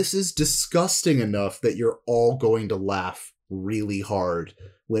 and this is disgusting enough that you're all going to laugh really hard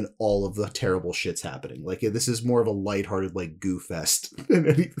when all of the terrible shit's happening. Like, this is more of a lighthearted, like, goo fest than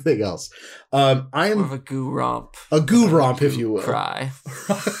anything else. I am more of a goo romp. A goo romp, if you will. Cry.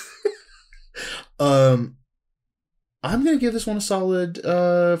 I'm gonna give this one a solid,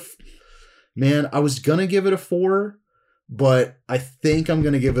 man, I was gonna give it a 4, but I think I'm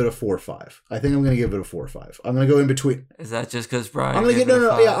going to give it a 4.5. I think I'm going to give it a 4.5. I'm going to go in between. Is that just because Brian? I'm going to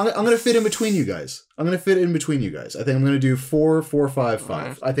I'm going to fit in between you guys. I think I'm going to do 4, 5.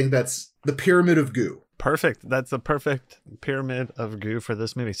 Right. I think that's the pyramid of goo. Perfect. That's a perfect pyramid of goo for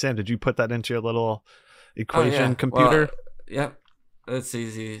this movie. Sam, did you put that into your little equation computer? Yep. That's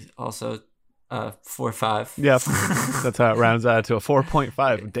easy. Also, 4.5. Yep. That's how it rounds out to a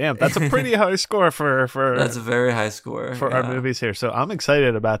 4.5. Damn, that's a pretty high score for That's a very high score for our movies here. So I'm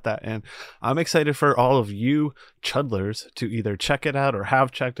excited about that, and I'm excited for all of you chudlers to either check it out or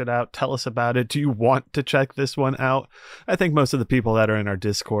have checked it out. Tell us about it. Do you want to check this one out? I think most of the people that are in our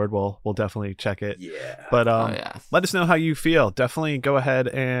Discord will definitely check it. Yeah. But let us know how you feel. Definitely go ahead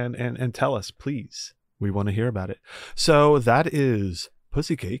and tell us, please. We want to hear about it. So that is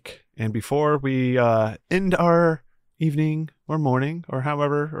Pussy Cake. And before we end our evening or morning or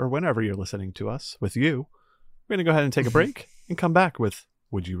however or whenever you're listening to us with you, we're going to go ahead and take a break and come back with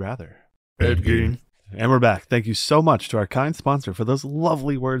Would You Rather? Ed Gein. And we're back. Thank you so much to our kind sponsor for those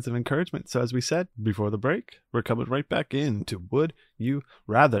lovely words of encouragement. So as we said before the break, we're coming right back into Would You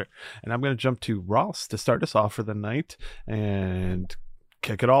Rather? And I'm going to jump to Ross to start us off for the night and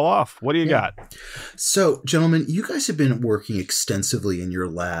kick it all off. What do you got? So, gentlemen, you guys have been working extensively in your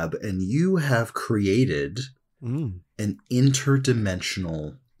lab, and you have created an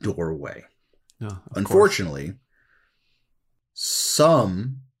interdimensional doorway. Unfortunately,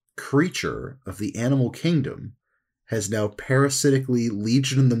 some creature of the animal kingdom has now parasitically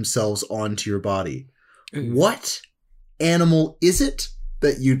legioned themselves onto your body. What animal is it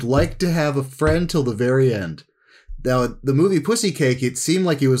that you'd like to have a friend till the very end? Now, the movie Pussy Cake, it seemed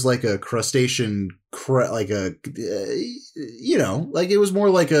like it was like a crustacean, like a, like it was more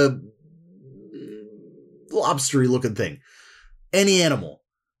like a lobstery looking thing. Any animal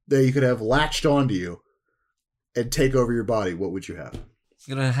that you could have latched onto you and take over your body, what would you have?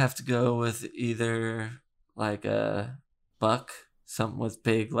 I'm gonna have to go with either like a buck, something with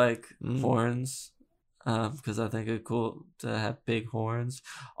big like horns, because I think it's cool to have big horns.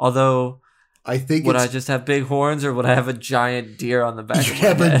 Although, I think would I just have big horns, or would I have a giant deer on the back? You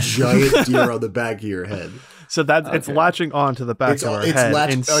have a giant deer on the back of your head. So that it's latching onto the back of our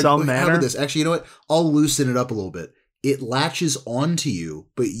head in some manner. How about this? Actually, you know what? I'll loosen it up a little bit. It latches onto you,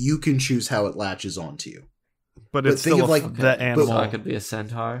 but you can choose how it latches onto you. But it's still the animal. So I could be a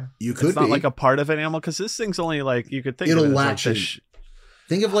centaur. You could. It's not like a part of an animal, because this thing's only like, you could think it'll of it latch as like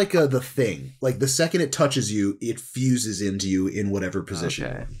think of like the thing. Like the second it touches you, it fuses into you in whatever position.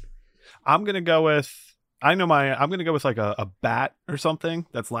 Okay. I'm gonna go with. I'm gonna go with like a bat or something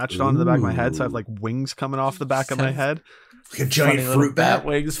that's latched onto the back of my head, so I have like wings coming off the back of my head, like a giant fruit bat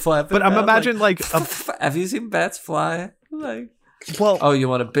wings flapping. But I'm imagining like have you seen bats fly? Like, well, oh, you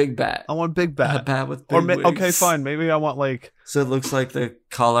want a big bat? I want a big bat. A bat with big wings. Okay, fine. Maybe I want like, so it looks like the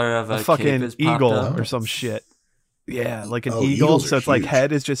collar of a fucking eagle up. or some shit. Yeah, like an eagle. So it's like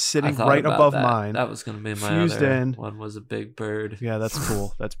head is just sitting right above mine. That was gonna be my fused other in. one. Was a big bird. Yeah, that's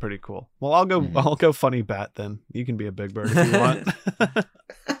cool. That's pretty cool. Well, I'll go funny bat then. You can be a big bird if you want.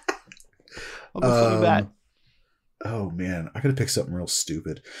 I'll go funny bat. Oh man, I gotta pick something real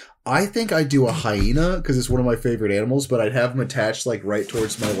stupid. I think I'd do a hyena because it's one of my favorite animals, but I'd have them attached like right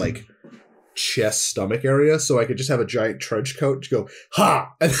towards my like chest stomach area, so I could just have a giant trench coat to go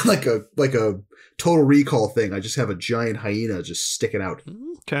ha, and then like a Total Recall thing. I just have a giant hyena just sticking out.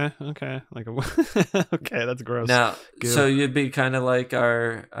 Okay, like okay, that's gross. Now, so you'd be kind of like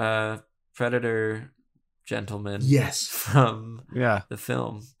our Predator gentleman, yes, from the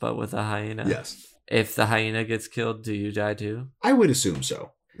film, but with a hyena. Yes. If the hyena gets killed, do you die too? I would assume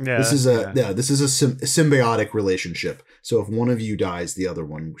so. Yeah, this is a symbiotic relationship. So if one of you dies, the other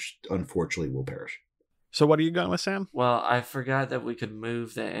one unfortunately will perish. So what are you going with, Sam? Well, I forgot that we could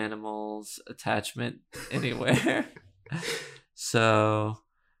move the animal's attachment anywhere. So,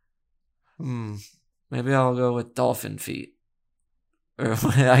 maybe I'll go with dolphin feet. Or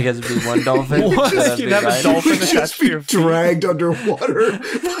I guess it'd be one dolphin. What? You'd have a dolphin attached to your feet? Dragged underwater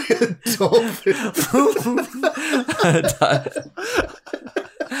by a dolphin.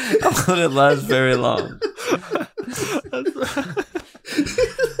 I wouldn't last very long.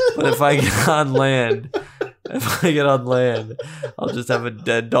 But if I get on land, I'll just have a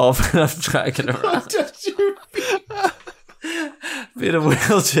dead dolphin I'm dragging around. Be in a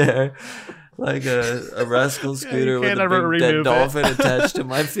wheelchair, like a rascal scooter with a big dead dolphin attached to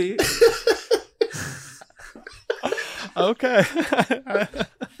my feet. Okay.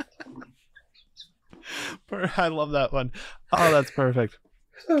 I love that one. Oh, that's perfect.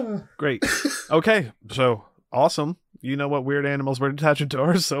 Great. Okay, so awesome. You know what weird animals we're attaching to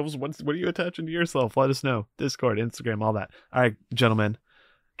ourselves. What are you attaching to yourself? Let us know. Discord, Instagram, all that. All right, gentlemen,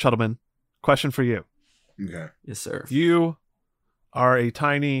 question for you. Okay. Yes, sir. You are a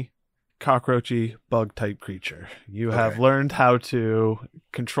tiny, cockroachy, bug-type creature. You have learned how to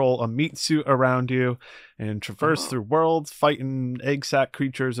control a meat suit around you and traverse through worlds, fighting egg sac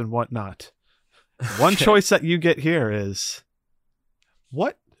creatures and whatnot. One choice that you get here is,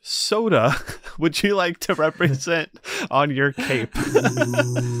 what soda would you like to represent on your cape?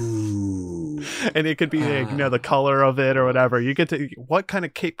 And it could be the color of it or whatever. You get to, what kind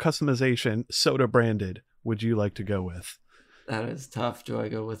of cape customization, soda branded, would you like to go with? That is tough. Do I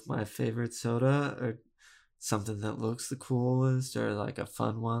go with my favorite soda or something that looks the coolest, or like a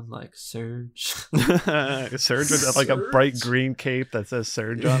fun one like Surge? Surge with like a bright green cape that says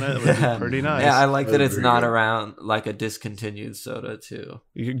Surge on it. It would be pretty nice. Yeah, I like that it's not around like a discontinued soda too.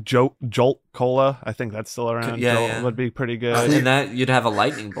 You Jolt Cola, I think that's still around. Jolt would be pretty good. And that you'd have a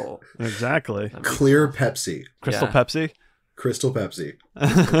lightning bolt. Exactly. Clear Pepsi. Crystal Pepsi. Crystal Pepsi.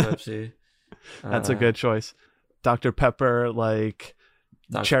 Pepsi. That's a good choice. Dr. Pepper, like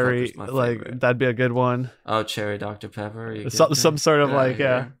Dr. cherry, like favorite. that'd be a good one. Oh, cherry Dr. Pepper. Some sort of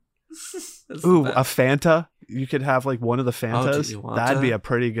Ooh, a Fanta. You could have like one of the Fantas. That'd be a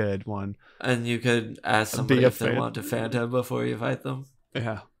pretty good one. And you could ask somebody if they want a Fanta before you fight them.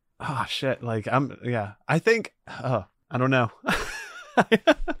 Yeah. Oh shit. Like I think. I don't know.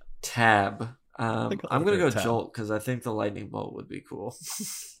 Tab. I'm gonna go Tab. Jolt because I think the lightning bolt would be cool.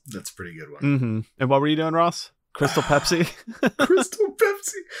 That's a pretty good one. Mm-hmm. And what were you doing, Ross? Crystal Pepsi. Crystal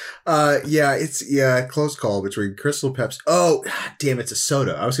Pepsi. Yeah, close call between Crystal Pepsi. Oh, damn, it's a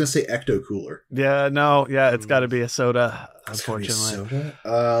soda. I was gonna say Ecto Cooler. Yeah, no, yeah, it's got to be a soda. Unfortunately,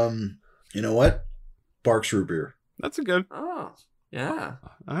 soda. You know what? Barks root beer. That's a good. Oh, yeah.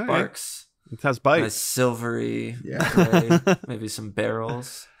 All right. Barks. It has bite. Nice silvery, Yeah. gray, maybe some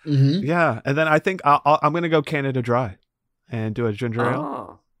barrels. Mm-hmm. Yeah, and then I think I'm gonna go Canada Dry, and do a ginger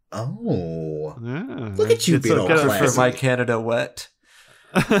ale. Oh. Yeah. Look at you It's being so all good classy. For my Canada Wet.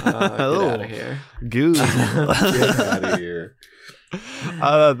 Get out of here. Good. Get out of here.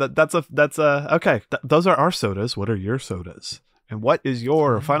 That's okay. Those are our sodas. What are your sodas? And what is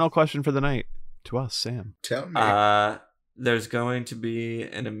your final question for the night to us, Sam? Tell me. There's going to be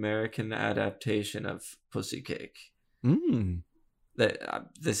an American adaptation of Pussy Cake.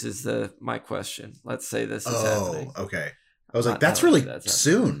 This is my question. Let's say this is happening. Okay. I was like, that's really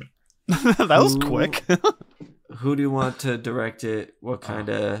soon. That was quick. Who do you want to direct it? What kind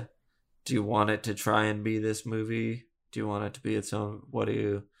of... Do you want it to try and be this movie? Do you want it to be its own...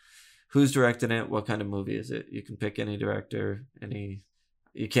 Who's directing it? What kind of movie is it? You can pick any director,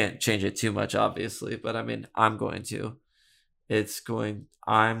 You can't change it too much, obviously, but I mean, I'm going to.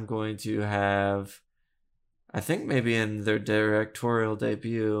 I'm going to have... I think maybe in their directorial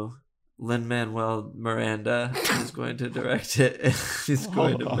debut, Lin-Manuel Miranda is going to direct it. He's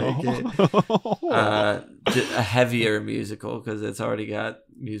going to make it a heavier musical because it's already got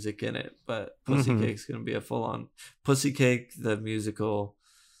music in it. But Pussy Cake's going to be a full-on Pussy Cake, the musical,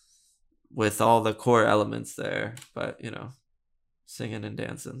 with all the core elements there. But, singing and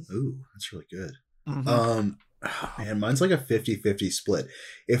dancing. Ooh, that's really good. Man, mine's like a 50-50 split.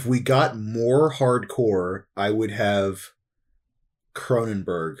 If we got more hardcore, I would have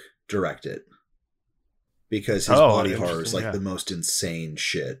Cronenberg direct it. Because his body horror is like the most insane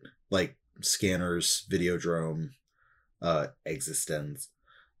shit. Like Scanners, Videodrome, Existence.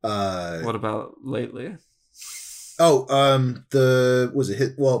 What about lately? He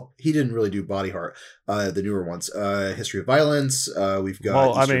didn't really do body horror. The newer ones, History of Violence. We've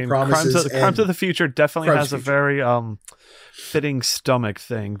got Eastern Promises. Crimes of the Future definitely has a very fitting stomach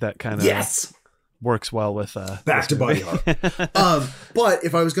thing that kind of works well with back to body horror. But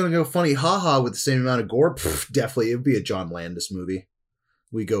if I was going to go funny haha with the same amount of gore, definitely it'd be a John Landis movie.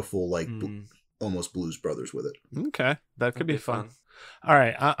 We go full almost Blues Brothers with it. Okay, that could be fun. All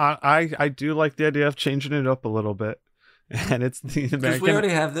right, I do like the idea of changing it up a little bit, and it's the American. Because we already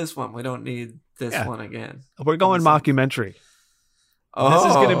have this one, we don't need this one again. We're going mockumentary. This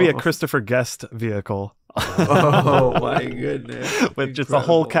is going to be a Christopher Guest vehicle. Oh my goodness! With just a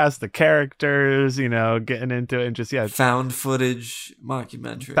whole cast of characters, getting into it, and just found footage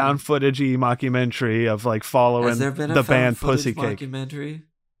mockumentary. Found footage-y mockumentary of like following Has there been the a band found Pussy Cake mockumentary,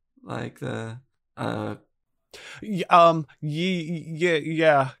 like the.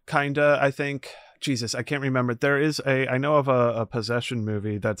 Yeah, kinda. I think. Jesus, I can't remember. There is I know of a possession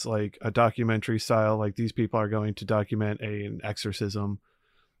movie that's like a documentary style. Like these people are going to document an exorcism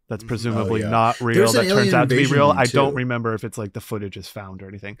that's presumably not real. That turns out to be real. I don't remember if it's like the footage is found or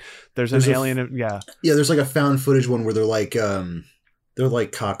anything. There's an alien. Yeah. There's like a found footage one where they're like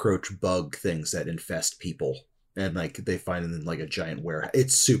cockroach bug things that infest people, and like they find them in like a giant warehouse.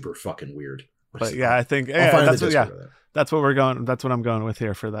 It's super fucking weird. But yeah, I think that's what we're going. That's what I'm going with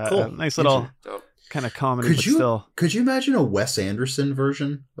here for that. Cool. Nice little kind of comedy. Could you imagine a Wes Anderson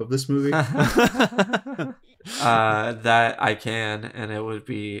version of this movie? That I can, and it would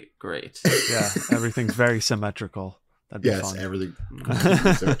be great. Yeah, everything's very symmetrical. That'd be fun. Everything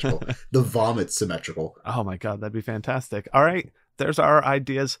symmetrical. The vomit symmetrical. Oh my god, that'd be fantastic. All right, there's our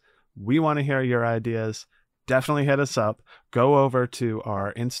ideas. We want to hear your ideas. Definitely hit us up. Go over to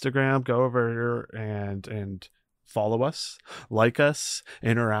our Instagram. Go over and follow us, like us,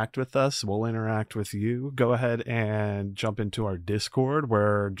 interact with us. We'll interact with you. Go ahead and jump into our Discord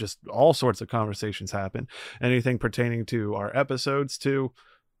where just all sorts of conversations happen. Anything pertaining to our episodes, to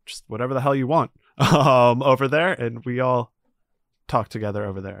just whatever the hell you want over there. And we all talk together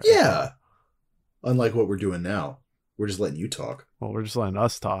over there. Yeah. Unlike what we're doing now. We're just letting you talk. Well, we're just letting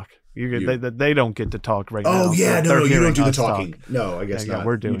us talk. They don't get to talk right now. Oh, yeah. No, you don't do the talking. Talk. No, I guess not. Yeah,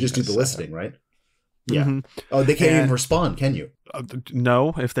 we're doing you just do the listening, right? Yeah. Mm-hmm. Oh, they can't even respond, can you?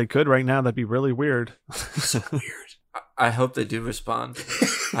 No, if they could right now, that'd be really weird. So weird. I hope they do respond.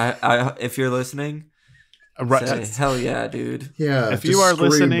 I if you're listening, say, hell yeah, dude. Yeah. If you are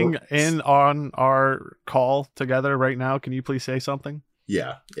listening in on our call together right now, can you please say something?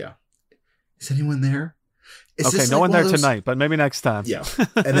 Yeah. Is anyone there? Okay, no one there tonight, but maybe next time. Yeah.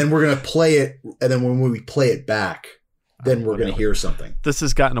 And then we're going to play it. And then when we play it back, then we're going to hear something. This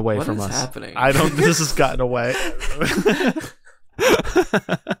has gotten away What from is us. happening? This has gotten away.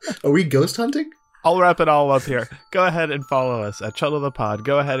 Are we ghost hunting? I'll wrap it all up here. Go ahead and follow us at Chuddle the Pod.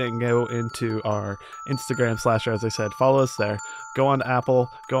 Go ahead and go into our Instagram / as I said, follow us there. Go on to Apple,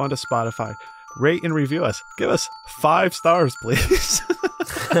 go on to Spotify, rate and review us. Give us 5 stars, please.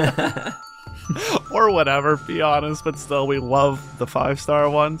 Or whatever, be honest, but still, we love the 5-star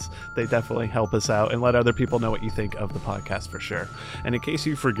ones. They definitely help us out and let other people know what you think of the podcast for sure. And in case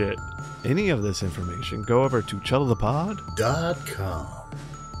you forget any of this information, go over to chuddlethepod.com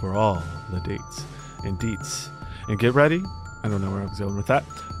for all the dates and deets. And get ready. I don't know where I was going with that.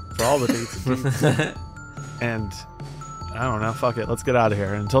 For all the dates and deets. And I don't know. Fuck it. Let's get out of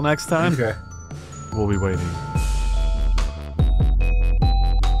here. Until next time, Okay. We'll be waiting.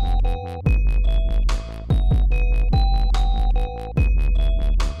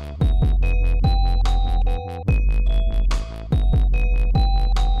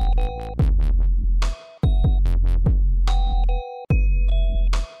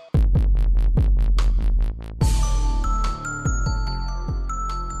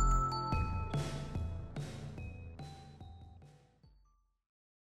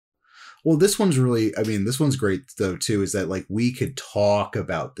 Well, this one's really, I mean, this one's great though too, is that like we could talk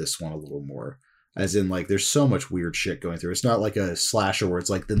about this one a little more. As in, like, there's so much weird shit going through. It's not like a slasher where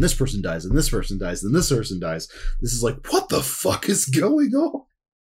it's like, then this person dies, and this person dies, then this person dies. This is like, what the fuck is going on?